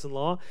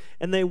daughters-in-law,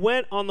 and they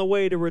went on the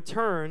way to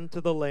return to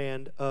the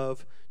land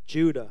of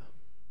Judah.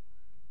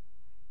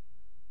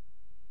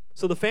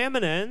 So the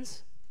famine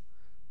ends.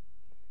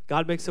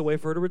 God makes a way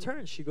for her to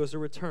return. She goes to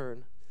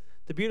return.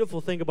 The beautiful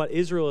thing about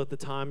Israel at the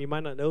time, you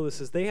might not know this,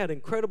 is they had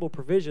incredible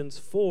provisions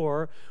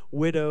for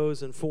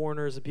widows and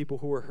foreigners and people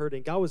who were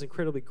hurting. God was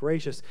incredibly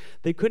gracious.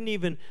 They couldn't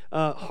even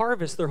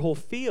harvest their whole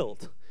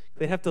field.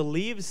 They'd have to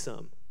leave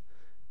some.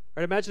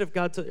 Right? Imagine if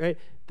God,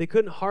 they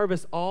couldn't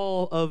harvest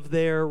all of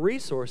their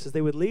resources.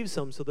 They would leave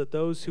some so that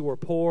those who were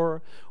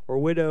poor or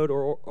widowed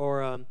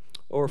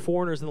or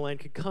foreigners in the land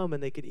could come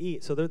and they could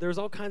eat. So there's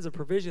all kinds of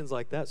provisions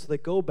like that. So they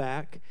go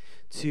back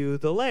to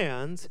the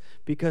land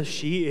because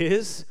she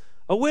is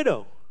a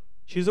widow.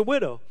 She's a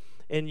widow.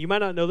 And you might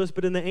not know this,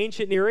 but in the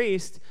ancient Near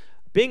East,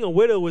 being a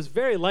widow was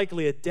very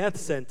likely a death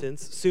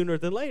sentence sooner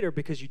than later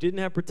because you didn't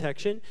have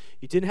protection,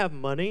 you didn't have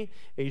money,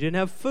 and you didn't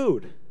have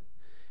food.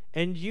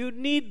 And you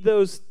need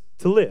those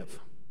to live,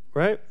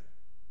 right?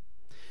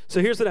 So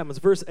here's what happens.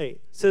 Verse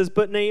 8 says,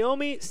 but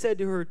Naomi said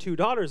to her two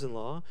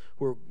daughters-in-law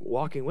who were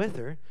walking with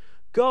her,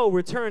 go,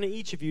 return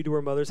each of you to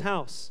her mother's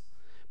house.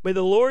 May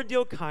the Lord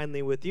deal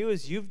kindly with you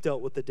as you've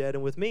dealt with the dead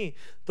and with me.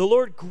 The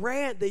Lord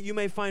grant that you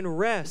may find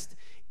rest,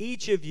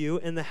 each of you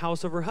in the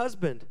house of her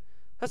husband.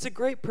 That's a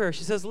great prayer.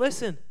 She says,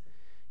 listen,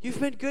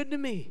 you've been good to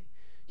me.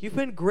 You've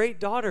been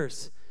great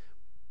daughters.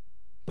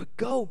 But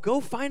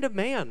go find a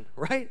man,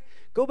 right?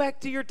 Go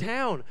back to your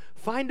town.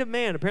 Find a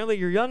man. Apparently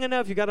you're young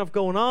enough. You got enough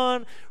going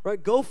on,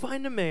 right? Go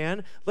find a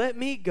man. Let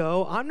me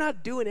go. I'm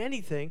not doing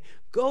anything.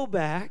 Go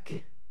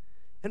back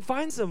and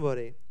find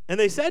somebody. And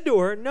they said to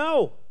her,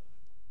 no,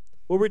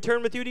 we'll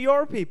return with you to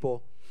your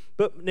people.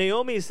 But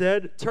Naomi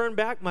said, turn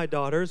back, my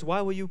daughters.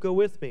 Why will you go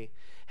with me?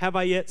 Have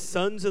I yet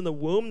sons in the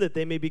womb that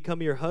they may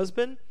become your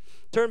husband?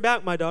 Turn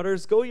back, my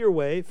daughters. Go your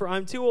way, for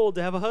I'm too old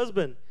to have a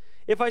husband.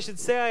 If I should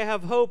say I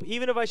have hope,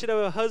 even if I should have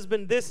a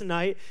husband this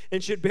night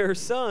and should bear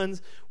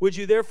sons, would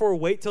you therefore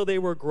wait till they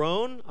were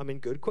grown? I mean,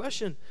 good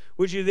question.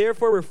 Would you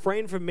therefore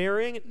refrain from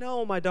marrying?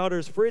 No, my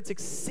daughters, for it's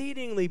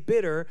exceedingly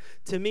bitter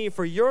to me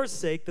for your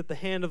sake that the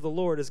hand of the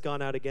Lord has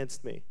gone out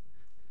against me.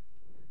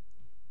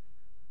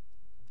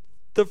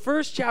 The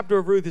first chapter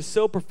of Ruth is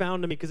so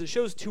profound to me because it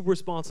shows two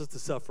responses to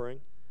suffering.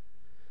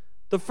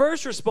 The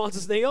first response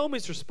is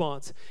Naomi's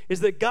response,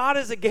 is that God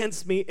is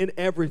against me and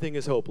everything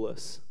is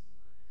hopeless.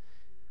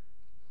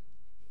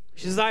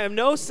 She says, I have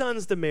no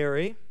sons to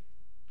marry.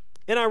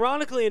 And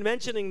ironically, in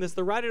mentioning this,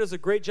 the writer does a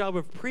great job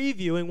of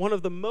previewing one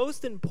of the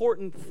most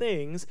important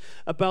things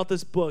about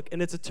this book,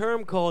 and it's a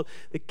term called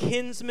the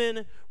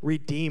kinsman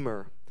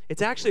redeemer.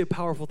 It's actually a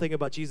powerful thing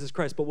about Jesus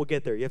Christ, but we'll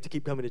get there. You have to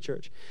keep coming to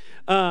church.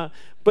 But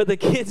the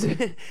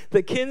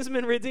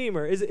kinsman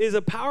redeemer is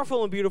a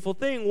powerful and beautiful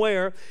thing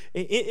where,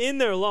 in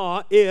their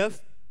law,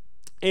 if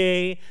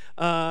a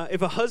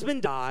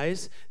husband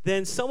dies,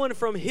 then someone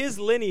from his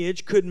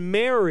lineage could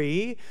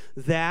marry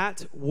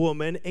that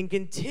woman and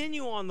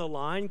continue on the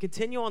line,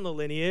 continue on the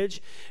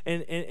lineage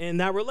and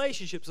that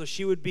relationship. So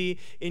she would be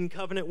in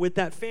covenant with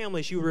that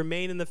family. She would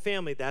remain in the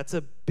family. That's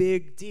a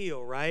big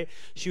deal, right?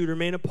 She would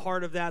remain a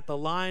part of that. The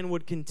line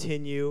would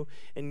continue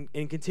and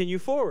continue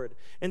forward.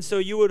 And so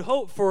you would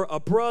hope for a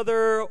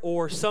brother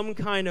or some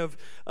kind of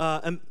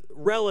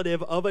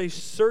relative of a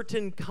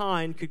certain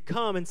kind could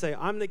come and say,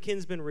 I'm the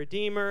kinsman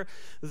redeemer,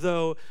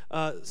 though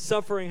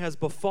suffering has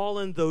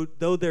befallen,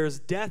 though there's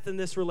death in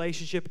this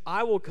relationship,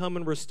 I will come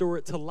and restore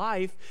it to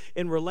life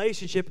in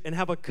relationship and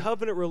have a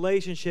covenant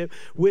relationship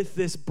with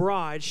this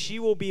bride. She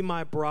will be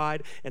my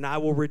bride and I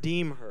will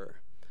redeem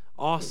her.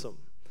 Awesome.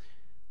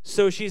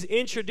 So she's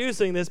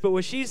introducing this, but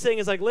what she's saying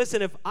is like,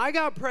 listen, if I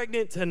got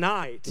pregnant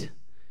tonight,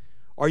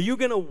 are you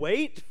going to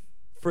wait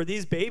for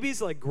these babies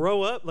to like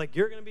grow up? Like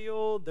you're going to be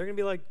old, they're going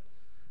to be like,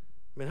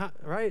 I mean, how,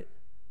 right?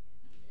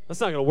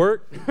 That's not going to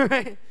work,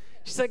 right?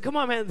 She said, come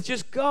on, man,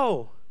 just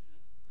go.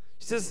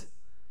 She says,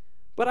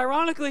 but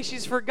ironically,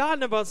 she's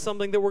forgotten about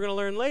something that we're going to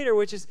learn later,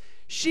 which is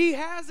she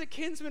has a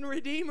kinsman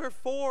redeemer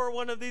for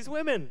one of these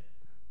women.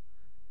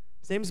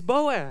 His name's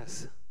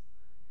Boaz.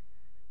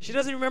 She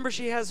doesn't remember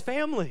she has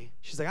family.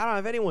 She's like, I don't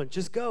have anyone.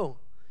 Just go.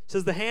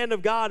 Says the hand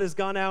of God has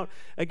gone out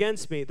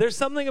against me. There's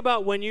something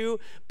about when you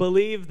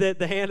believe that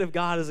the hand of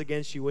God is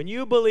against you. When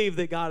you believe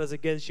that God is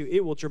against you,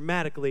 it will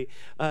dramatically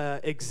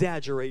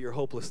exaggerate your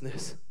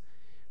hopelessness.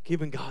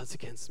 Even God's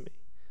against me.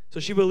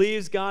 So she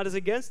believes God is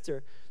against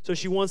her. So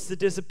she wants to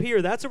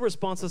disappear. That's a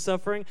response to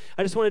suffering.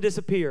 I just want to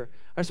disappear.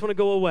 I just want to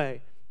go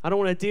away. I don't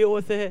want to deal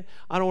with it.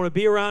 I don't want to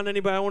be around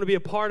anybody. I want to be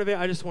a part of it.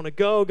 I just want to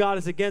go. God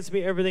is against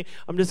me, everything.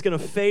 I'm just going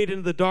to fade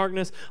into the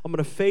darkness. I'm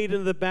going to fade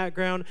into the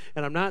background.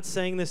 And I'm not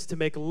saying this to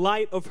make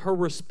light of her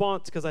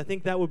response because I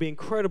think that would be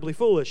incredibly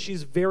foolish.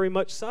 She's very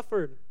much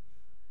suffered.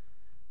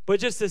 But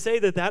just to say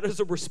that that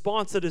is a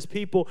response that as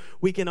people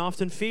we can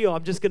often feel.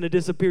 I'm just going to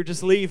disappear.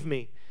 Just leave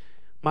me.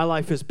 My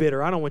life is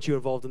bitter. I don't want you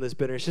involved in this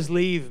bitterness. Just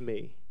leave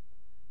me.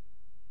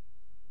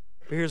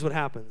 But here's what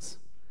happens.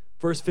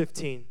 Verse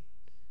 15.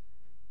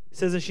 It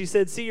says, and she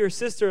said, see, your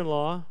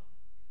sister-in-law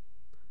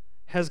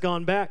has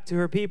gone back to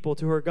her people,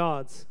 to her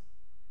gods.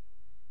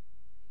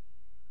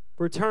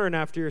 Return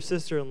after your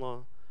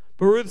sister-in-law.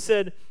 But Ruth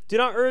said, do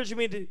not urge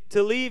me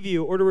to leave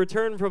you or to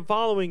return from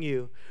following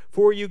you.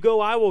 For where you go,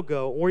 I will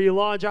go. Where you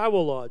lodge, I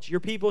will lodge. Your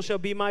people shall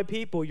be my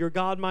people, your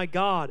God, my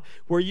God.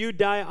 Where you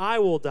die, I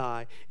will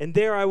die, and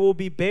there I will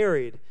be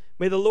buried.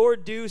 May the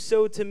Lord do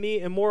so to me,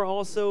 and more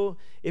also,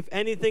 if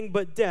anything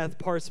but death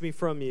parts me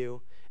from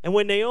you. And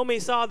when Naomi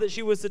saw that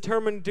she was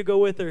determined to go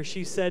with her,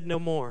 she said no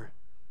more.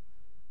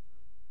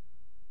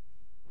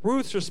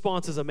 Ruth's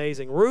response is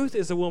amazing. Ruth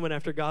is a woman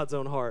after God's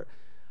own heart.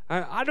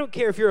 I don't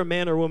care if you're a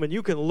man or woman,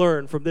 you can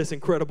learn from this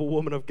incredible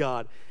woman of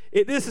God.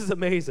 This is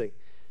amazing.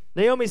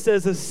 Naomi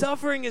says, the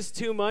suffering is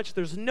too much.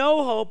 There's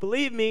no hope.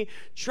 Believe me,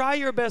 try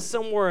your best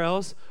somewhere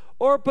else.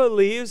 Orpah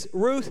leaves.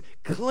 Ruth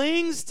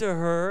clings to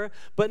her,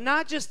 but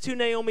not just to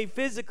Naomi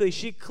physically.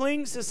 She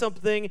clings to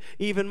something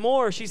even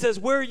more. She says,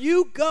 where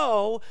you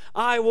go,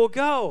 I will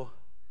go.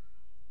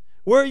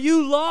 Where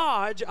you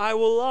lodge, I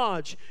will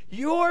lodge.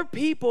 Your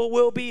people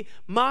will be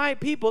my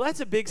people. That's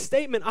a big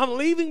statement. I'm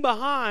leaving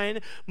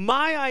behind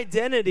my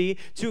identity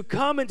to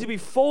come and to be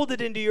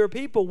folded into your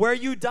people. Where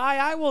you die,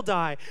 I will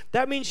die.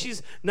 That means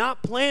she's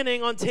not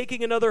planning on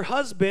taking another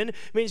husband.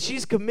 It means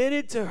she's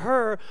committed to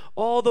her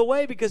all the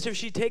way, because if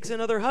she takes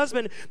another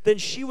husband, then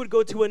she would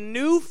go to a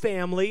new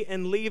family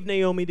and leave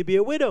Naomi to be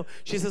a widow.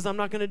 She says, I'm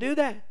not going to do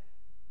that.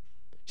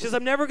 She says,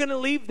 I'm never going to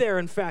leave there,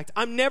 in fact.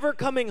 I'm never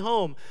coming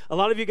home. A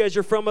lot of you guys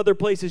are from other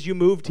places. You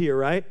moved here,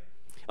 right?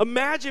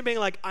 Imagine being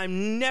like,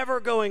 I'm never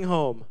going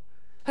home.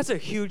 That's a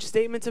huge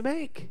statement to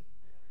make.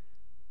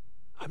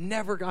 I'm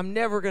never going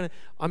to,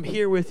 I'm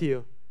here with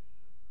you.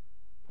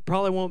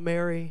 Probably won't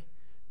marry.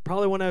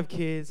 Probably won't have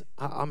kids.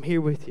 I'm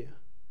here with you.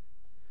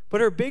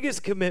 But her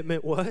biggest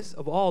commitment was,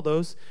 of all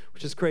those,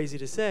 which is crazy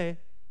to say,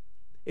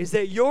 is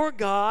that your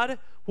God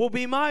will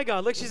be my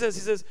God. Like she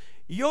says,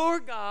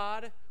 your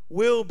God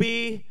will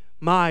be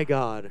my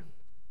God.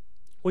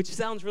 Which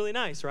sounds really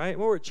nice, right?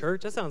 We're at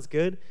church. That sounds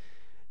good.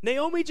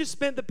 Naomi just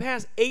spent the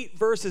past 8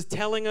 verses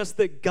telling us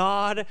that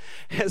God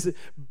has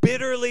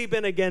bitterly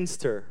been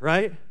against her,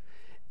 right?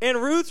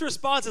 And Ruth's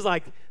response is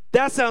like,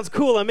 that sounds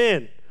cool, I'm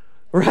in.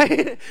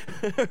 Right?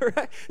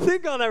 Right?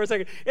 Think on that for a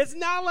second. It's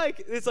not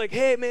like, it's like,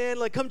 hey man,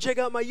 like come check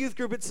out my youth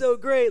group. It's so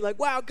great. Like,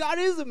 wow, God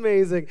is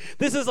amazing.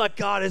 This is like,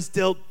 God has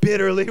dealt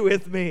bitterly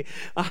with me.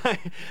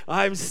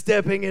 I'm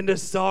stepping into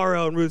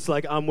sorrow. And Ruth's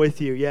like, I'm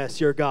with you.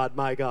 Yes, you're God,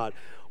 my God.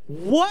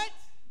 What?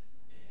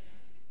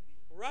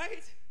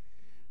 Right?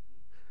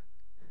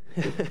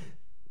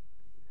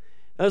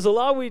 There's a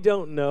lot we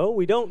don't know.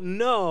 We don't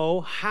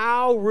know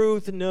how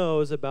Ruth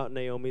knows about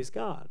Naomi's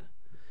God.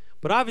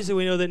 But obviously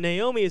we know that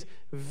Naomi is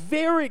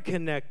very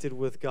connected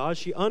with God.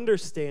 She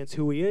understands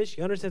who he is.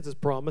 She understands his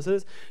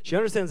promises. She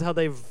understands how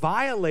they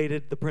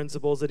violated the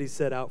principles that he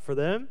set out for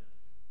them.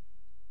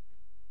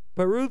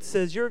 But Ruth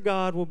says, your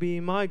God will be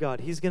my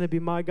God. He's going to be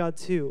my God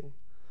too.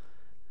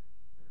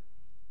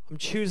 I'm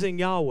choosing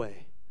Yahweh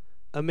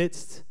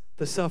amidst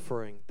the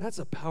suffering. That's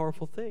a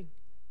powerful thing.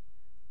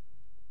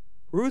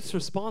 Ruth's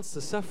response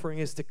to suffering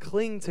is to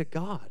cling to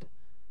God.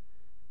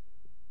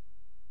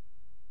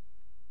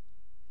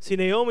 See,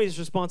 Naomi's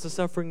response to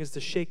suffering is to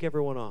shake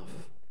everyone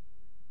off.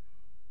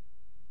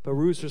 But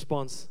Ruth's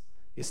response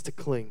is to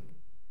cling,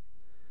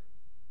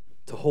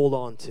 to hold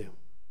on to.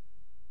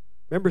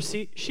 Remember,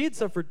 she had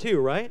suffered too,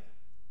 right?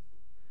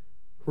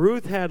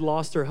 Ruth had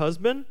lost her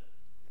husband.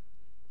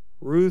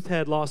 Ruth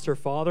had lost her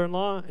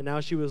father-in-law, and now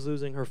she was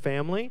losing her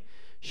family.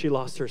 She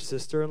lost her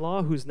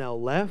sister-in-law, who's now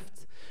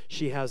left.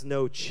 She has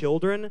no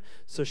children,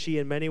 so she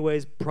in many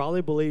ways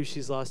probably believes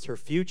she's lost her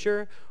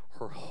future,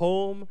 her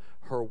home,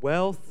 her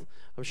wealth.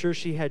 I'm sure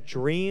she had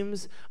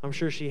dreams. I'm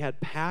sure she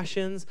had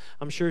passions.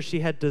 I'm sure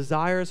she had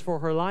desires for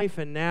her life,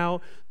 and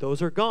now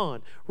those are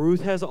gone.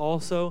 Ruth has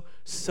also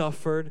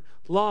suffered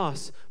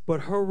loss,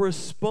 but her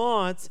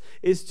response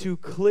is to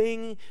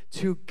cling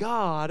to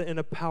God in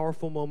a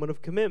powerful moment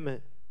of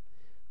commitment.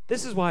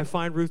 This is why I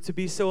find Ruth to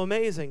be so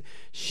amazing.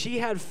 She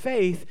had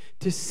faith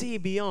to see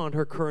beyond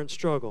her current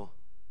struggle.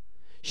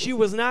 She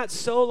was not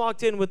so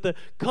locked in with the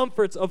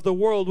comforts of the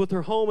world, with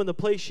her home and the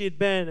place she had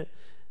been.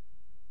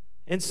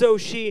 And so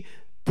she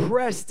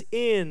pressed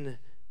in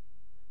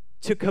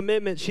to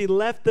commitment. She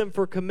left them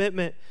for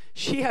commitment.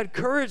 She had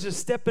courage to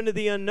step into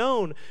the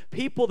unknown,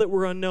 people that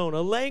were unknown,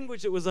 a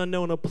language that was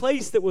unknown, a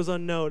place that was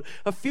unknown,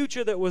 a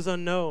future that was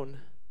unknown.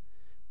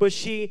 But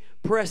she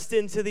pressed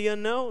into the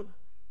unknown.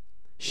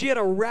 She had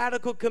a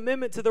radical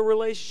commitment to the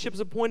relationships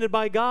appointed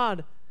by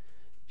God.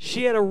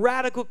 She had a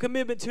radical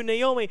commitment to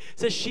Naomi. It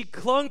says she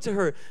clung to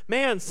her.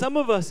 Man, some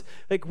of us,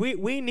 like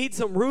we need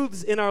some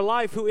Ruths in our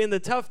life who in the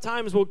tough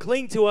times will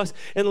cling to us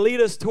and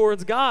lead us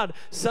towards God.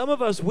 Some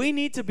of us, we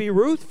need to be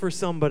Ruth for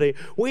somebody.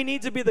 We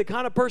need to be the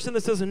kind of person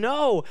that says,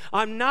 no,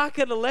 I'm not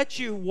going to let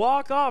you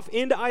walk off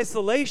into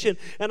isolation.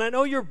 And I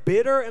know you're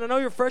bitter and I know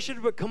you're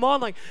frustrated, but come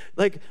on,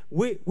 like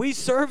we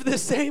serve the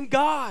same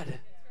God.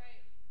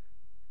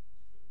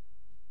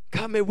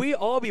 God, may we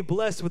all be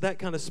blessed with that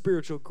kind of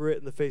spiritual grit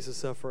in the face of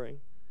suffering.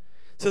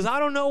 Says, I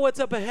don't know what's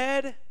up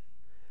ahead.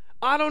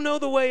 I don't know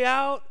the way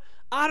out.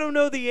 I don't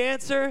know the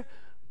answer,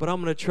 but I'm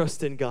going to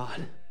trust in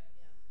God.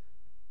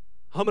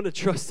 I'm going to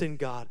trust in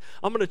God.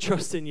 I'm going to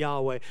trust in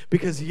Yahweh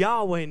because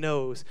Yahweh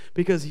knows,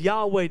 because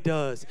Yahweh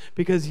does,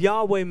 because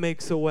Yahweh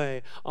makes a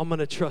way. I'm going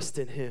to trust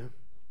in him.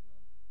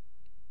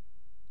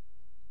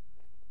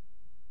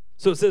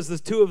 So it says the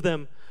two of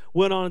them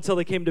went on until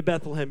they came to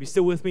Bethlehem. You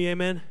still with me?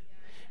 Amen?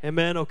 Yeah.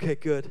 Amen? Okay,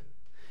 good.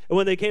 And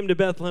when they came to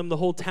Bethlehem, the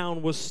whole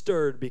town was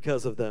stirred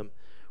because of them.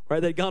 Right?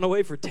 They'd gone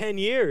away for 10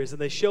 years,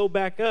 and they show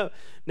back up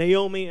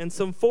Naomi and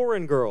some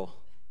foreign girl.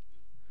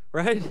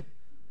 Right? And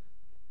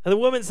the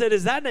woman said,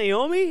 is that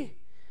Naomi?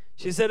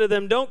 She said to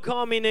them, don't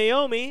call me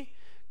Naomi,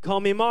 call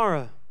me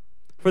Mara,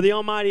 for the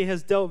Almighty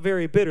has dealt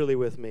very bitterly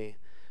with me.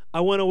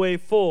 I went away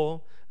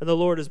full, and the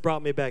Lord has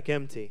brought me back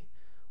empty.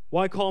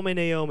 Why call me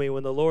Naomi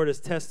when the Lord has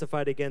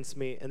testified against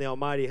me, and the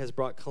Almighty has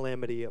brought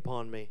calamity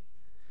upon me?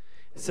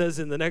 It says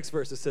in the next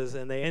verse, it says,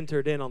 and they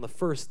entered in on the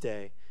first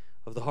day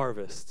of the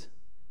harvest.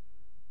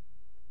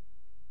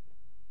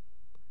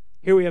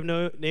 Here we have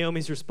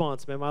Naomi's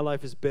response. Man, my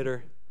life is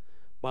bitter.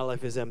 My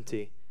life is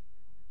empty.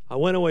 I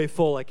went away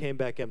full. I came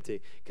back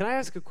empty. Can I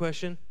ask a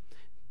question?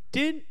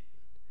 Did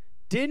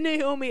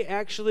Naomi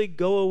actually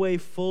go away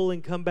full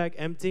and come back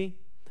empty?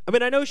 I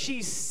mean, I know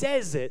she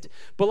says it,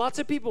 but lots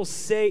of people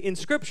say in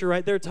Scripture,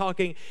 right, they're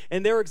talking,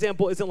 and their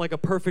example isn't like a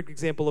perfect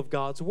example of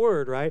God's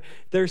word, right?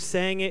 They're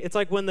saying it. It's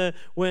like when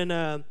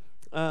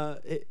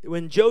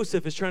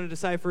Joseph is trying to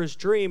decipher his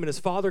dream and his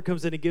father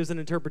comes in and gives an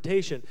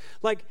interpretation.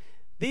 Like,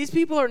 these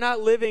people are not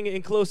living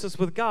in closeness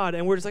with God,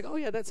 and we're just like, oh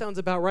yeah, that sounds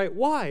about right.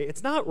 Why?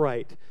 It's not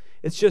right.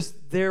 It's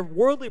just their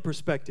worldly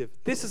perspective.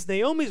 This is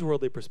Naomi's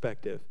worldly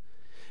perspective.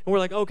 And we're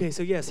like, okay,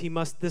 so yes,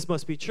 this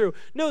must be true.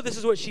 No, this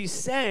is what she's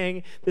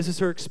saying. This is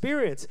her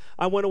experience.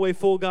 I went away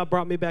full, God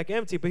brought me back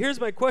empty. But here's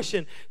my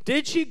question.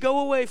 Did she go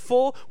away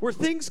full? Were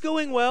things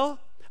going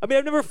well? I mean,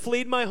 I've never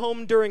fled my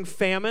home during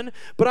famine,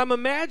 but I'm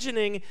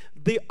imagining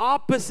the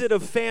opposite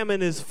of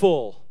famine is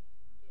full,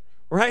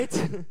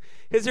 right?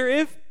 Is there,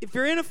 if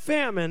you're in a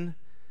famine,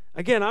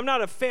 again, I'm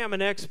not a famine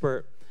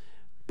expert,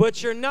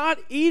 but you're not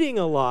eating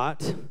a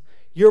lot,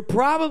 You're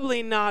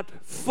probably not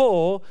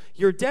full.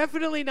 You're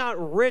definitely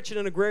not rich in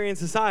an agrarian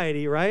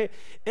society, right?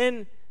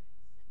 And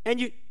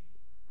you,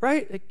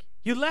 right? Like,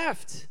 you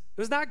left. It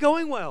was not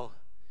going well.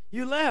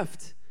 You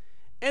left.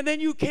 And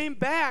then you came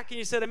back and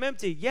you said, I'm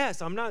empty.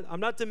 Yes, I'm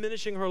not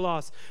diminishing her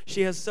loss.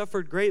 She has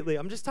suffered greatly.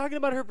 I'm just talking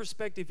about her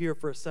perspective here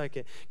for a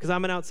second because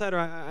I'm an outsider.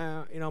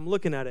 I'm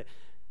looking at it.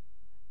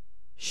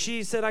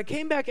 She said, I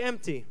came back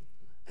empty.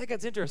 I think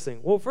that's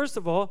interesting. Well, first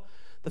of all,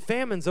 the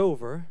famine's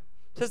over.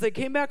 It says they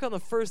came back on the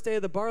first day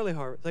of the barley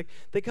harvest. Like,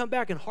 they come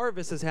back and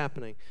harvest is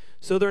happening.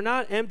 So they're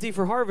not empty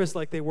for harvest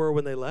like they were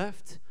when they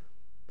left.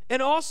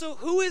 And also,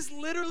 who is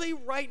literally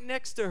right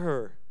next to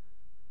her?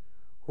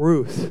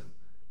 Ruth.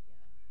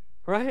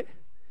 Right?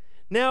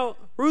 Now,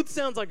 Ruth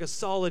sounds like a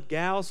solid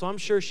gal, so I'm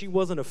sure she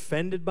wasn't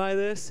offended by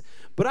this.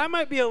 But I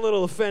might be a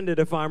little offended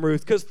if I'm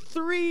Ruth, because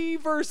 3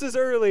 verses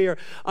earlier,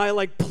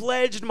 I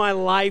pledged my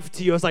life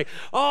to you. I was like,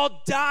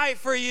 I'll die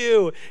for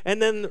you.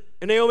 And then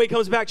Naomi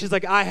comes back, she's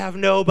like, I have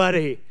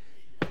nobody.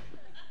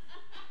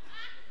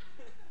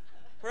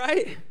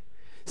 Right?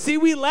 See,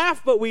 we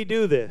laugh, but we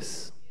do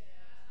this.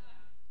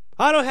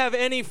 I don't have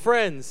any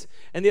friends.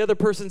 And the other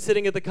person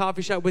sitting at the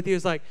coffee shop with you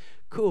is like,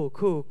 cool.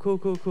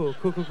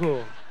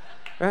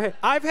 Right?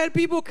 I've had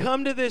people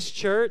come to this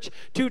church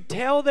to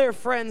tell their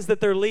friends that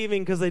they're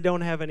leaving because they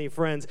don't have any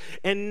friends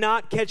and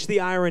not catch the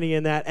irony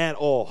in that at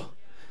all.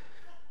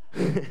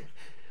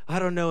 I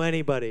don't know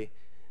anybody.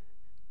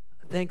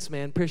 Thanks,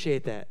 man.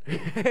 Appreciate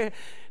that.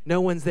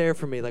 No one's there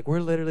for me. Like,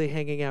 we're literally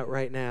hanging out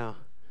right now.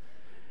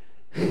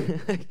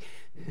 I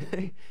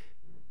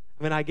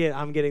mean,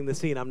 I'm getting the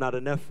scene. I'm not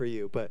enough for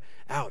you, but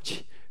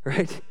ouch,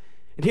 right?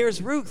 And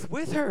here's Ruth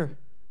with her.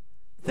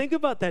 Think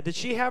about that. Did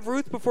she have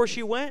Ruth before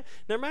she went?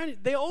 Now, mind you,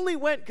 they only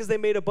went because they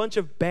made a bunch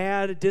of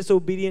bad,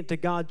 disobedient to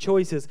God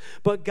choices.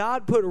 But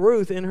God put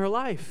Ruth in her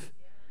life.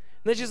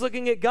 And then she's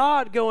looking at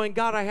God going,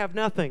 God, I have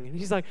nothing. And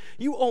he's like,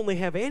 you only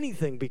have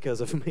anything because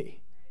of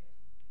me.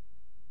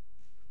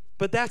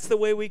 But that's the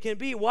way we can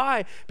be.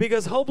 Why?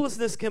 Because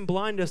hopelessness can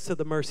blind us to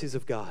the mercies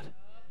of God.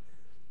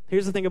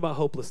 Here's the thing about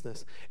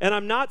hopelessness. And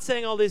I'm not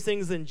saying all these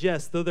things in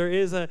jest, though there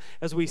is,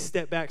 as we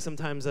step back,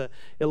 sometimes a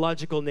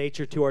illogical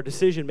nature to our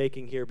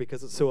decision-making here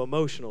because it's so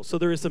emotional. So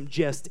there is some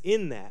jest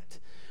in that.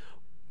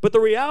 But the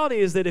reality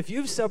is that if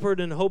you've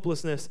suffered in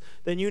hopelessness,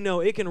 then you know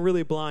it can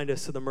really blind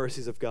us to the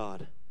mercies of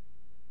God.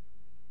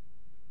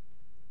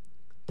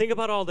 Think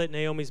about all that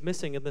Naomi's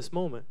missing in this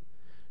moment.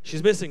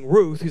 She's missing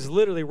Ruth, who's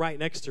literally right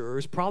next to her,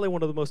 who's probably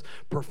one of the most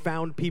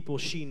profound people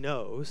she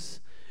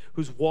knows,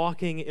 who's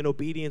walking in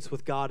obedience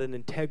with God and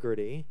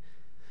integrity,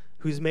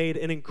 who's made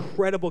an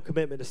incredible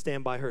commitment to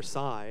stand by her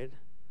side,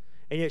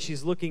 and yet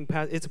she's looking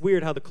past. It's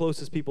weird how the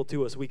closest people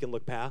to us we can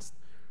look past,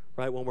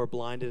 right, when we're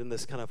blinded in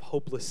this kind of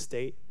hopeless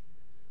state.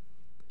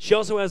 She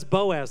also has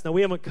Boaz. Now,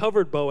 we haven't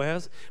covered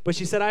Boaz, but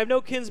she said, I have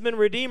no kinsman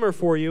redeemer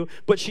for you,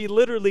 but she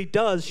literally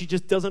does. She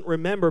just doesn't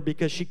remember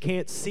because she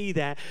can't see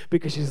that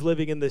because she's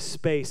living in this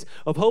space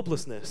of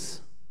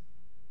hopelessness.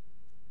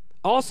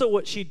 Also,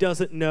 what she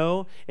doesn't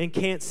know and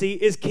can't see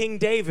is King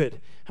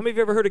David. How many of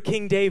you ever heard of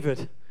King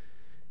David?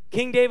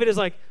 King David is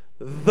like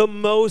the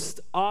most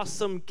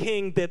awesome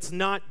king that's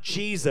not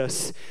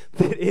Jesus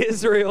that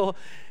Israel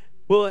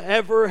will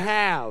ever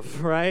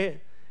have,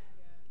 right?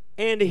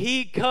 And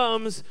he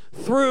comes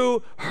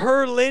through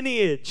her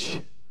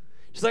lineage.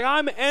 She's like,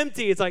 I'm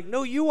empty. It's like,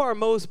 no, you are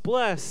most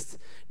blessed.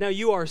 Now,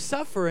 you are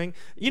suffering.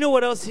 You know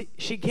what else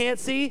she can't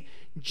see?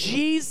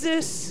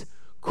 Jesus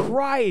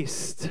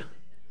Christ.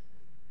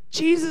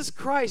 Jesus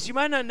Christ. You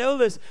might not know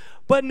this,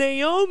 but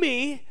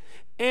Naomi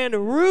and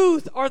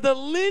Ruth are the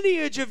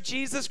lineage of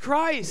Jesus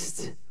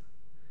Christ.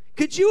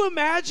 Could you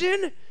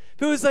imagine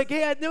if it was like,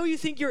 hey, I know you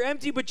think you're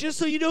empty, but just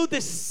so you know, the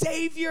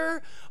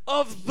Savior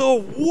of the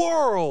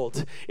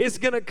world is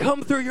going to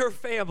come through your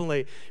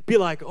family. Be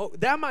like, oh,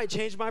 that might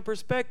change my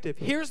perspective.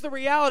 Here's the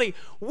reality.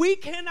 We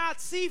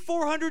cannot see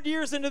 400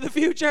 years into the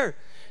future.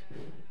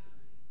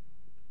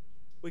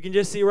 We can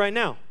just see right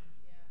now.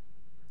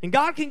 And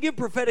God can give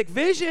prophetic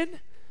vision.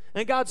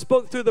 And God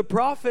spoke through the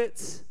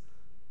prophets.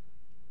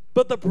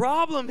 But the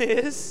problem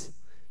is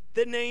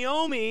that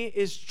Naomi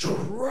is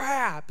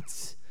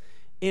trapped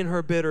in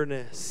her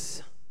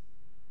bitterness.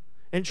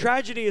 And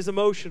tragedy is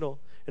emotional.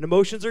 And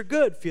emotions are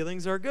good.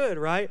 Feelings are good,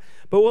 right?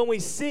 But when we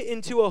sit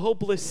into a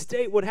hopeless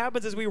state, what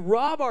happens is we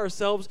rob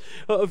ourselves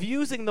of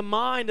using the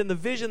mind and the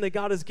vision that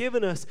God has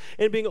given us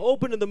and being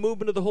open to the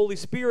movement of the Holy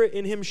Spirit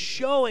in Him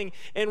showing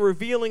and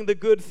revealing the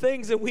good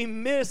things. And we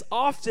miss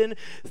often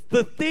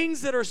the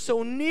things that are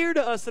so near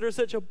to us that are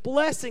such a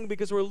blessing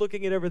because we're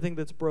looking at everything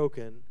that's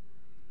broken.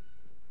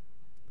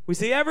 We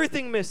see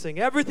everything missing,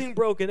 everything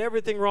broken,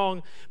 everything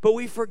wrong, but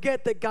we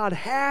forget that God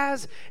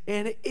has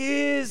and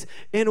is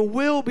and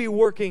will be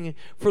working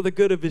for the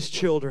good of His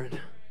children.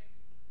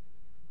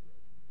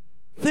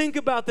 Think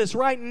about this.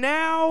 Right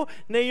now,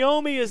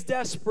 Naomi is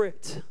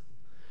desperate,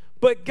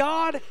 but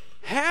God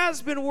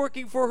has been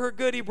working for her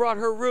good. He brought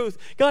her Ruth.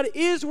 God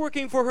is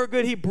working for her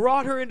good. He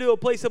brought her into a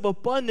place of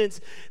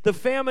abundance. The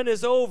famine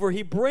is over.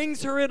 He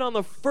brings her in on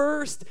the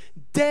first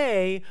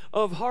day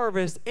of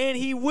harvest, and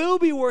he will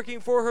be working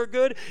for her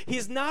good.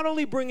 He's not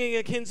only bringing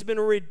a kinsman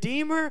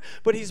redeemer,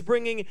 but he's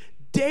bringing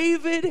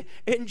David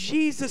and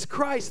Jesus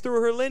Christ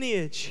through her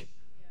lineage.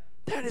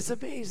 That is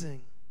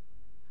amazing.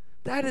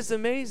 That is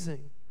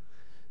amazing.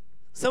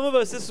 Some of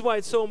us, this is why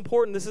it's so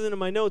important, this isn't in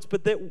my notes,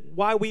 but that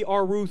why we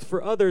are Ruth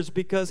for others,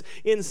 because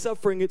in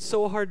suffering it's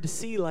so hard to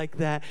see like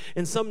that.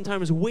 And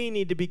sometimes we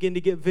need to begin to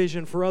get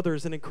vision for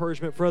others and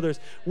encouragement for others.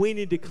 We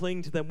need to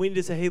cling to them. We need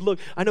to say, hey, look,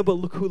 I know, but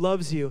look who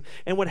loves you.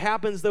 And what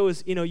happens though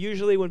is,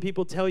 usually when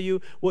people tell you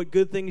what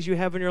good things you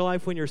have in your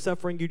life when you're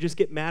suffering, you just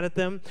get mad at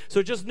them.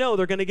 So just know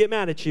they're going to get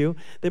mad at you.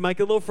 They might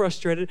get a little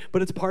frustrated,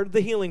 but it's part of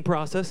the healing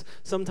process.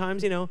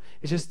 Sometimes, it's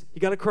just,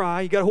 you got to cry,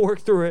 you got to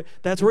work through it.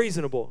 That's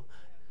reasonable.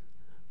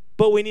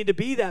 But we need to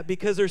be that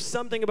because there's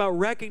something about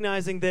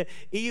recognizing that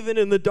even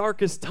in the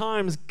darkest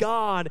times,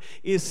 God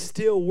is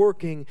still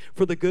working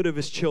for the good of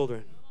his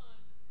children.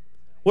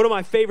 One of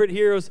my favorite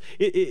heroes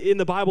in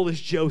the Bible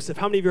is Joseph.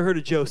 How many of you heard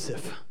of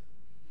Joseph?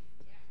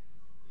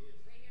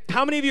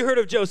 How many of you heard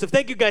of Joseph?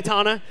 Thank you,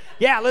 Gaetana.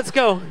 Yeah, let's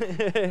go.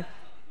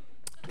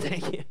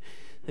 Thank you.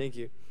 Thank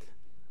you.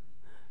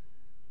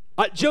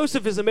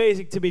 Joseph is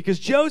amazing to me because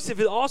Joseph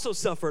has also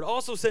suffered,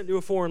 also sent to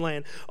a foreign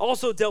land,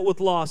 also dealt with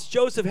loss.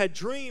 Joseph had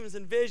dreams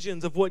and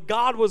visions of what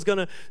God was going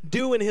to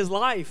do in his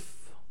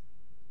life.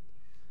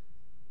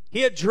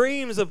 He had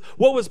dreams of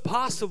what was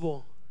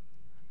possible.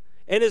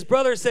 And his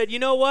brother said, you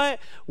know what?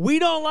 We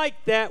don't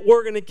like that.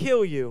 We're going to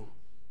kill you.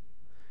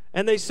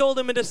 And they sold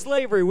him into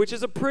slavery, which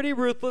is a pretty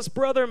ruthless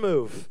brother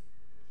move.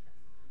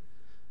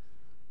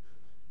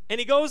 And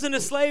he goes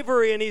into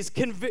slavery and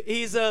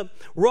he's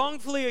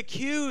wrongfully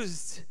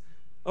accused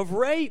of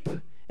rape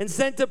and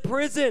sent to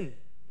prison,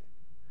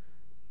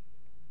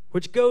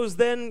 which goes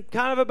then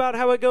kind of about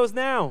how it goes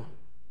now.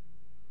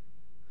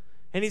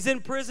 And he's in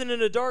prison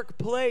in a dark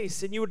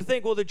place, and you would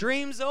think, well, the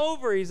dream's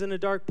over. He's in a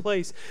dark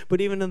place. But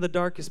even in the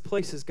darkest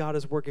places, God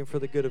is working for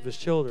the good of his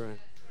children.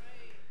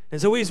 And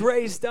so he's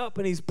raised up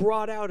and he's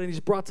brought out and he's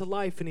brought to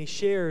life and he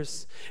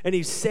shares and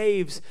he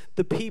saves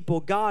the people.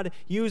 God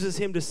uses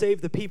him to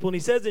save the people. And he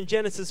says in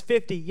Genesis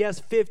 50,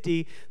 yes,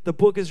 50, the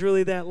book is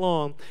really that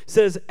long,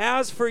 says,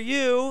 as for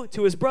you,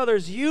 to his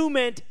brothers, you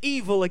meant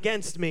evil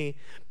against me,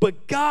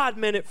 but God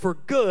meant it for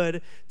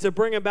good to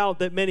bring about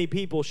that many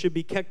people should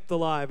be kept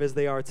alive as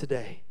they are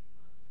today.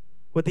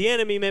 What the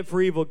enemy meant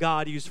for evil,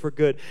 God used for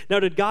good. Now,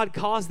 did God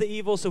cause the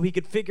evil so he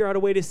could figure out a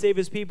way to save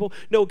his people?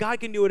 No,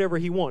 God can do whatever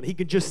he wants. He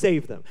can just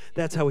save them.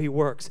 That's how he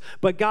works.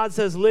 But God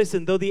says,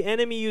 listen, though the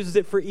enemy uses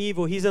it for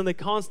evil, he's in the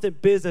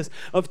constant business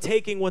of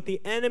taking what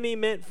the enemy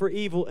meant for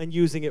evil and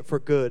using it for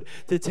good.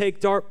 To take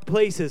dark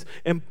places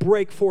and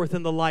break forth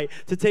in the light.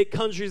 To take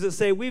countries that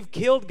say, we've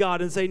killed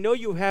God, and say, no,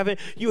 you haven't.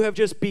 You have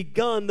just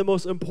begun the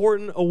most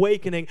important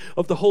awakening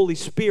of the Holy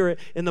Spirit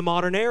in the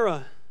modern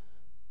era.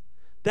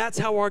 That's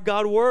how our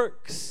God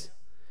works.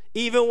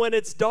 Even when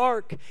it's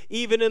dark,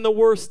 even in the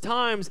worst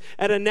times,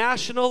 at a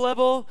national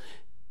level,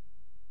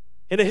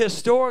 in a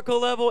historical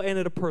level, and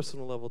at a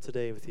personal level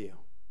today with you.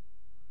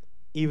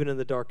 Even in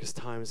the darkest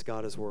times,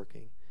 God is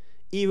working.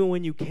 Even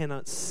when you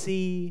cannot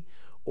see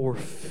or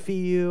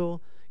feel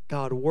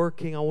God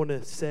working, I want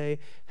to say,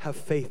 have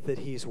faith that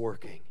he's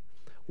working.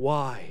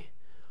 Why?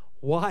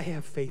 Why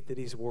have faith that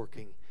he's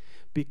working?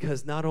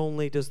 Because not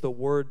only does the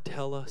word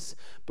tell us,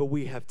 but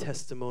we have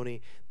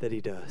testimony that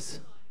he does.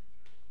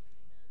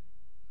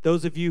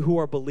 Those of you who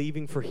are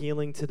believing for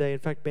healing today, in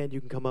fact, band, you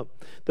can come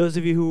up. Those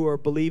of you who are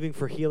believing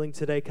for healing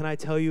today, can I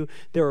tell you,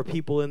 there are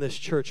people in this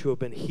church who have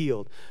been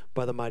healed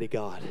by the mighty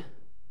God.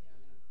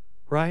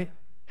 Right?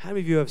 How many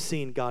of you have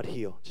seen God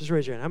heal? Just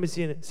raise your hand. How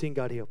many have seen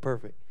God heal?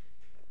 Perfect.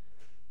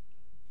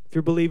 If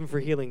you're believing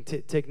for healing,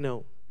 take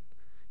note.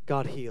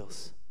 God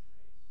heals.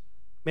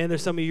 Man,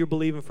 there's some of you you're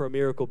believing for a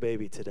miracle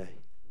baby today.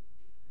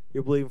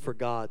 You're believing for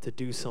God to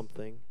do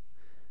something,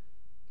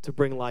 to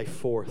bring life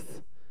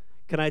forth.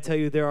 Can I tell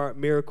you there are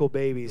miracle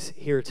babies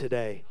here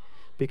today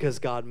because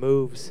God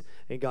moves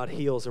and God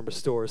heals and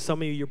restores.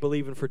 Some of you, you're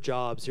believing for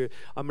jobs.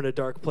 I'm in a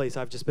dark place.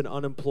 I've just been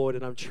unemployed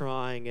and I'm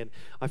trying, and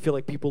I feel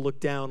like people look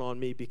down on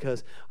me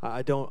because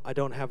I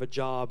don't have a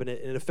job, and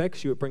it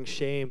affects you. It brings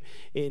shame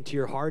into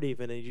your heart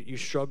even, and you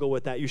struggle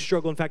with that. You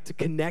struggle, in fact, to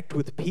connect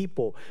with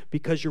people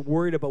because you're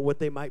worried about what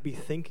they might be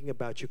thinking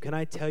about you. Can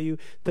I tell you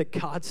that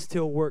God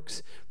still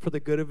works for the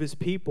good of his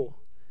people?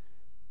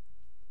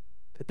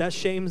 That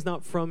shame's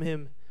not from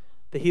him.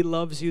 That he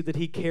loves you, that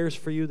he cares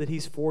for you, that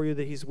he's for you,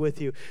 that he's with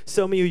you.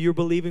 Some of you, you're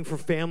believing for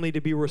family to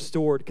be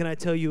restored. Can I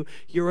tell you,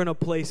 you're in a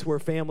place where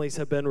families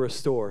have been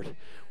restored,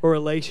 where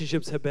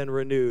relationships have been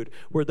renewed,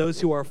 where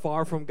those who are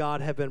far from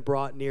God have been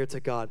brought near to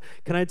God.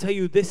 Can I tell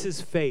you, this is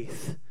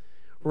faith,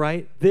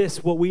 right?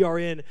 This, what we are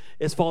in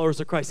as followers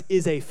of Christ,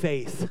 is a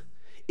faith.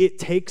 It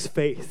takes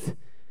faith.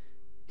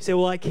 You say,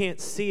 well, I can't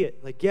see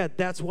it. Like, yeah,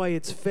 that's why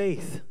it's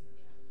faith.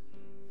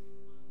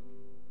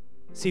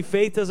 See,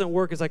 faith doesn't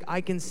work. It's like,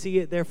 I can see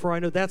it, therefore I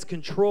know. That's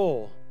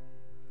control.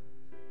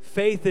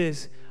 Faith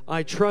is,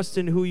 I trust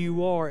in who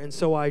you are, and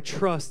so I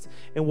trust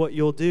in what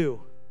you'll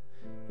do.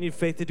 You need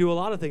faith to do a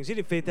lot of things. You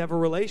need faith to have a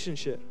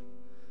relationship.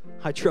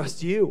 I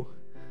trust you.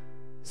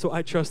 so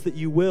I trust that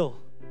you will.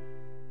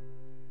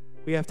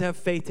 We have to have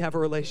faith to have a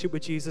relationship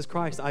with Jesus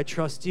Christ. I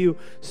trust you,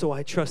 so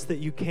I trust that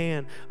you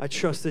can. I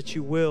trust that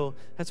you will.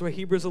 That's why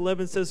Hebrews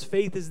 11 says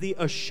faith is the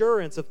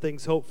assurance of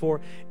things hoped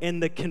for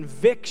and the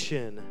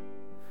conviction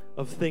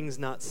of things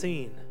not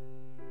seen.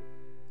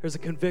 There's a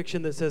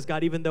conviction that says,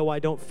 God, even though I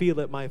don't feel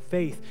it, my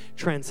faith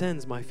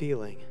transcends my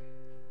feeling.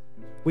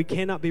 We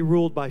cannot be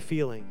ruled by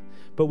feeling,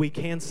 but we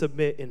can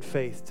submit in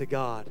faith to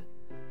God.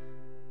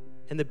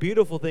 And the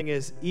beautiful thing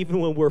is, even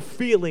when we're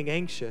feeling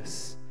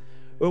anxious,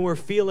 when we're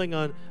feeling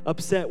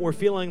upset, we're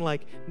feeling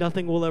like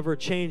nothing will ever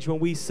change, when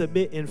we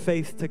submit in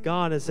faith to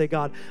God and say,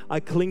 God,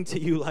 I cling to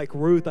you like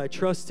Ruth, I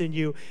trust in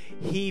you,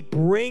 He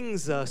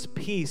brings us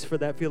peace for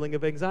that feeling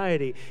of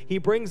anxiety. He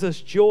brings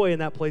us joy in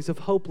that place of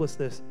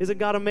hopelessness. Isn't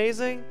God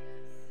amazing?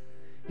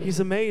 He's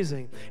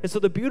amazing. And so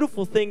the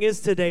beautiful thing is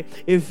today,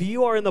 if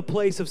you are in the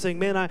place of saying,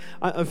 man,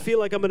 I feel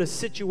like I'm in a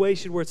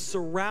situation where it's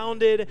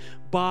surrounded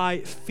by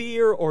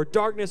fear or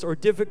darkness or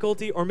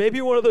difficulty, or maybe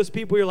you're one of those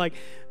people you're like,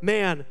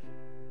 man,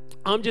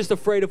 I'm just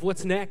afraid of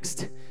what's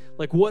next.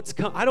 Like what's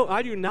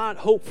I do not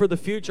hope for the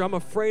future. I'm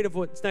afraid of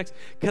what's next.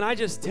 Can I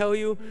just tell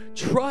you,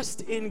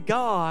 trust in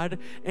God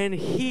and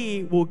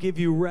He will give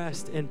you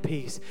rest and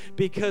peace.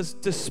 Because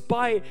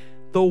despite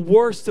the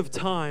worst of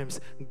times,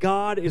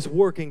 God is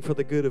working for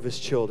the good of His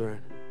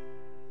children.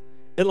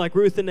 And like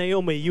Ruth and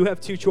Naomi, you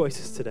have two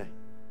choices today.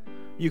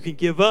 You can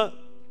give up,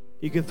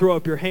 you can throw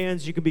up your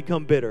hands, you can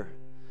become bitter.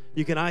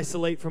 You can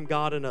isolate from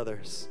God and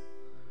others.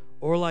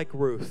 Or like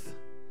Ruth,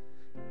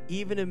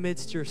 even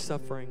amidst your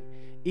suffering,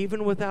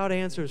 even without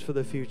answers for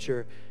the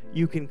future,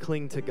 you can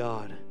cling to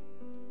God.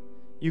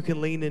 You can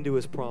lean into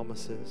His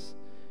promises.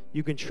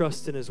 You can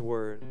trust in His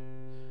word.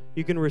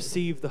 You can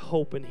receive the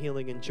hope and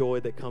healing and joy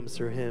that comes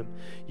through Him.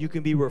 You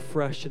can be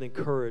refreshed and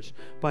encouraged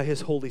by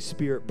His Holy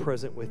Spirit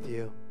present with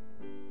you.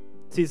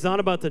 See, it's not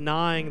about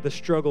denying the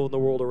struggle in the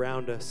world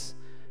around us,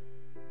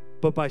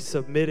 but by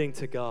submitting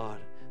to God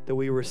that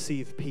we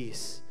receive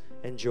peace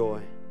and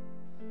joy.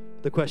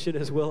 The question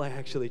is, will I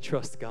actually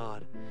trust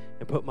God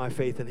and put my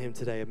faith in Him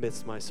today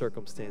amidst my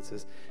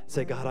circumstances?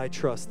 Say, God, I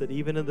trust that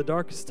even in the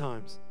darkest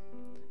times,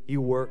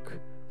 you work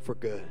for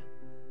good.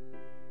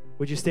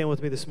 Would you stand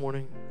with me this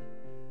morning?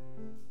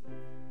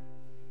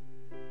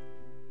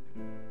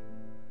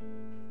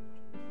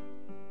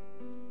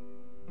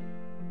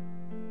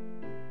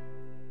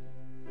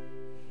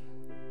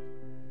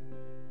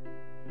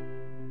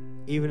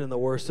 Even in the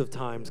worst of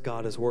times,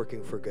 God is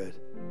working for good.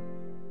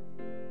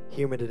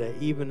 Hear me today.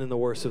 Even in the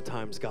worst of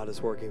times, God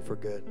is working for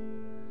good.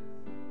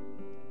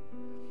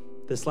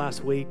 This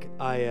last week,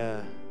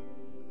 I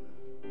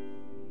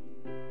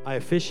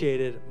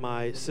officiated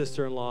my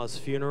sister-in-law's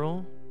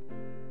funeral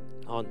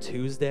on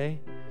Tuesday.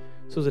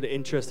 This was an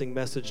interesting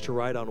message to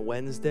write on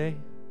Wednesday.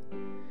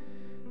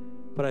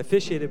 But I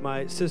officiated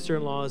my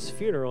sister-in-law's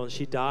funeral, and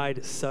she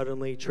died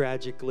suddenly,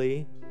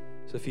 tragically.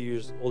 She's a few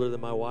years older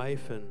than my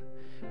wife, and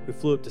we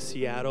flew up to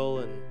Seattle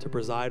and to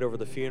preside over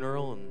the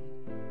funeral, and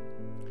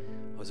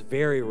I was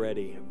very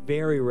ready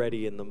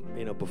in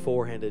the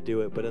beforehand to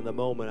do it, but in the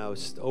moment I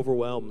was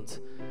overwhelmed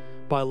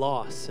by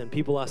loss, and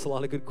people ask a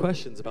lot of good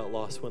questions about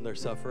loss when they're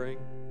suffering.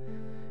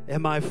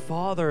 And my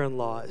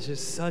father-in-law is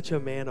just such a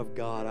man of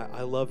God.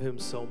 I love him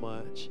so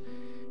much.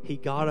 He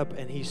got up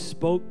and he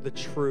spoke the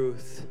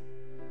truth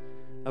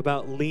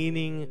about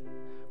leaning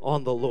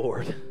on the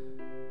Lord.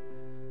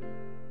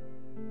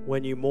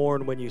 When you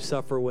mourn, when you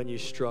suffer, when you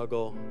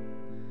struggle.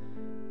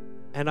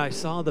 And I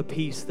saw the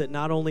peace that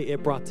not only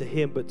it brought to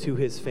him, but to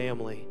his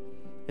family.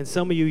 And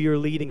some of you, you're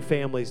leading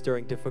families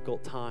during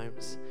difficult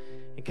times.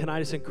 And can I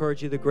just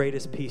encourage you, the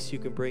greatest peace you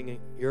can bring in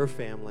your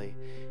family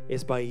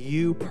is by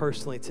you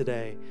personally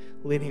today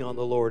leaning on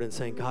the Lord and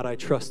saying, God, I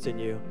trust in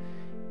you,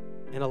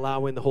 and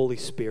allowing the Holy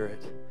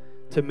Spirit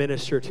to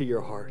minister to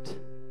your heart.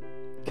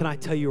 Can I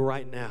tell you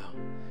right now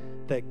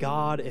that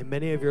God in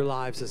many of your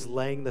lives is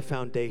laying the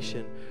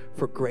foundation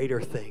for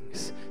greater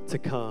things to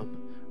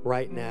come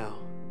right now.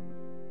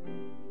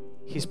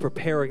 He's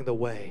preparing the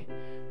way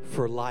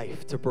for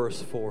life to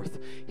burst forth.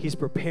 He's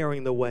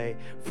preparing the way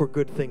for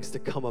good things to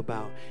come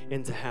about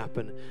and to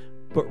happen.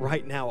 But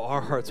right now, our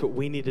hearts, what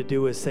we need to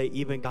do is say,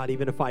 even God,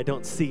 even if I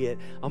don't see it,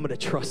 I'm going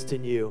to trust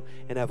in you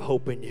and have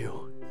hope in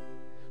you.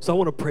 So I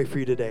want to pray for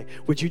you today.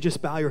 Would you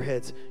just bow your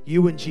heads,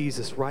 you and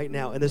Jesus, right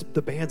now? And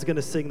the band's going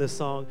to sing this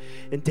song.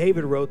 And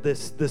David wrote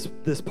this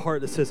part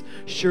that says,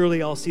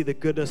 surely I'll see the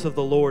goodness of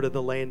the Lord in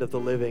the land of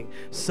the living.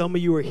 Some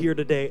of you are here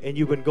today and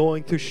you've been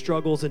going through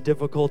struggles and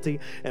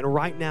difficulty. And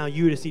right now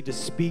you just need to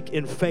speak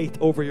in faith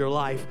over your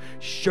life.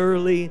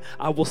 Surely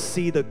I will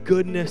see the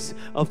goodness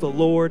of the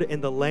Lord in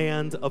the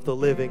land of the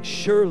living.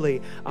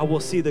 Surely I will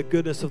see the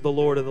goodness of the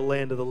Lord in the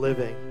land of the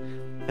living.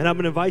 And I'm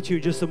going to invite you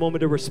in just a moment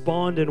to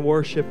respond in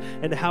worship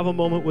and to have a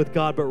moment with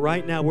God. But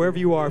right now, wherever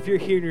you are, if you're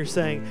here and you're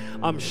saying,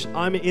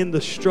 I'm in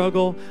the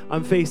struggle,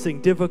 I'm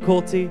facing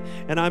difficulty,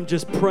 and I'm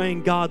just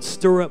praying, God,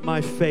 stir up my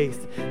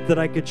faith that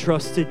I could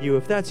trust in you.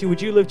 If that's you, would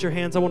you lift your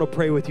hands? I want to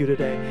pray with you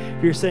today.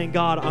 If you're saying,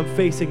 God, I'm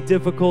facing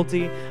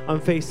difficulty,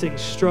 I'm facing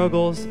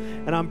struggles,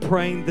 and I'm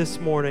praying this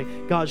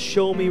morning, God,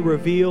 show me,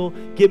 reveal,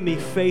 give me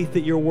faith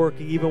that you're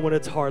working even when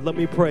it's hard. Let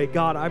me pray.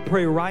 God, I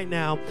pray right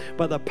now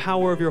by the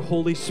power of your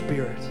Holy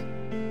Spirit,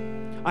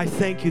 I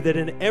thank you that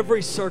in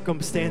every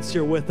circumstance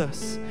you're with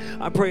us.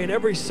 I pray in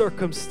every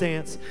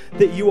circumstance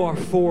that you are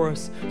for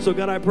us. So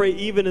God, I pray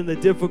even in the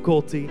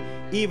difficulty,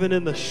 even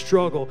in the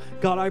struggle,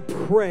 God, I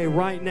pray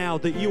right now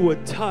that you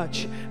would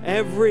touch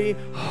every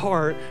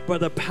heart by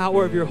the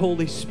power of your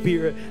Holy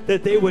Spirit,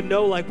 that they would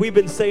know, like we've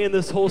been saying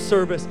this whole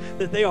service,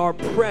 that they are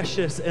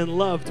precious and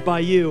loved by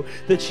you,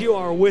 that you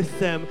are with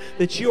them,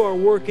 that you are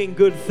working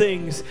good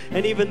things.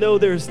 And even though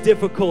there's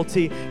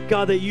difficulty,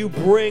 God, that you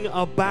bring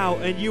about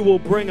and you will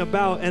bring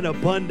about an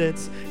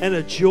abundance and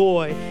a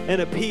joy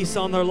and a peace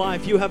on their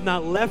life. You have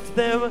not left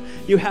them.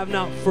 You have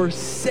not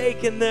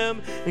forsaken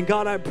them. And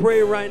God, I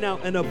pray right now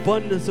an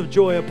abundance of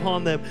joy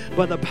upon them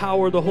by the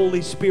power of the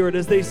Holy Spirit.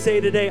 As they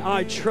say today,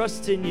 I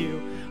trust in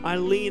you. I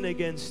lean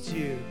against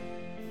you.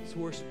 Let's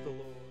worship the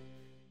Lord.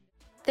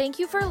 Thank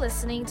you for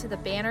listening to the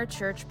Banner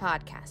Church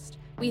podcast.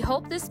 We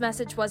hope this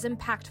message was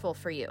impactful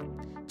for you.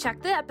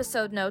 Check the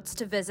episode notes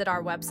to visit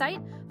our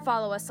website,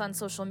 follow us on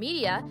social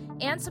media,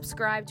 and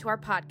subscribe to our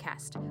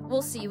podcast.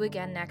 We'll see you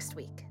again next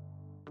week.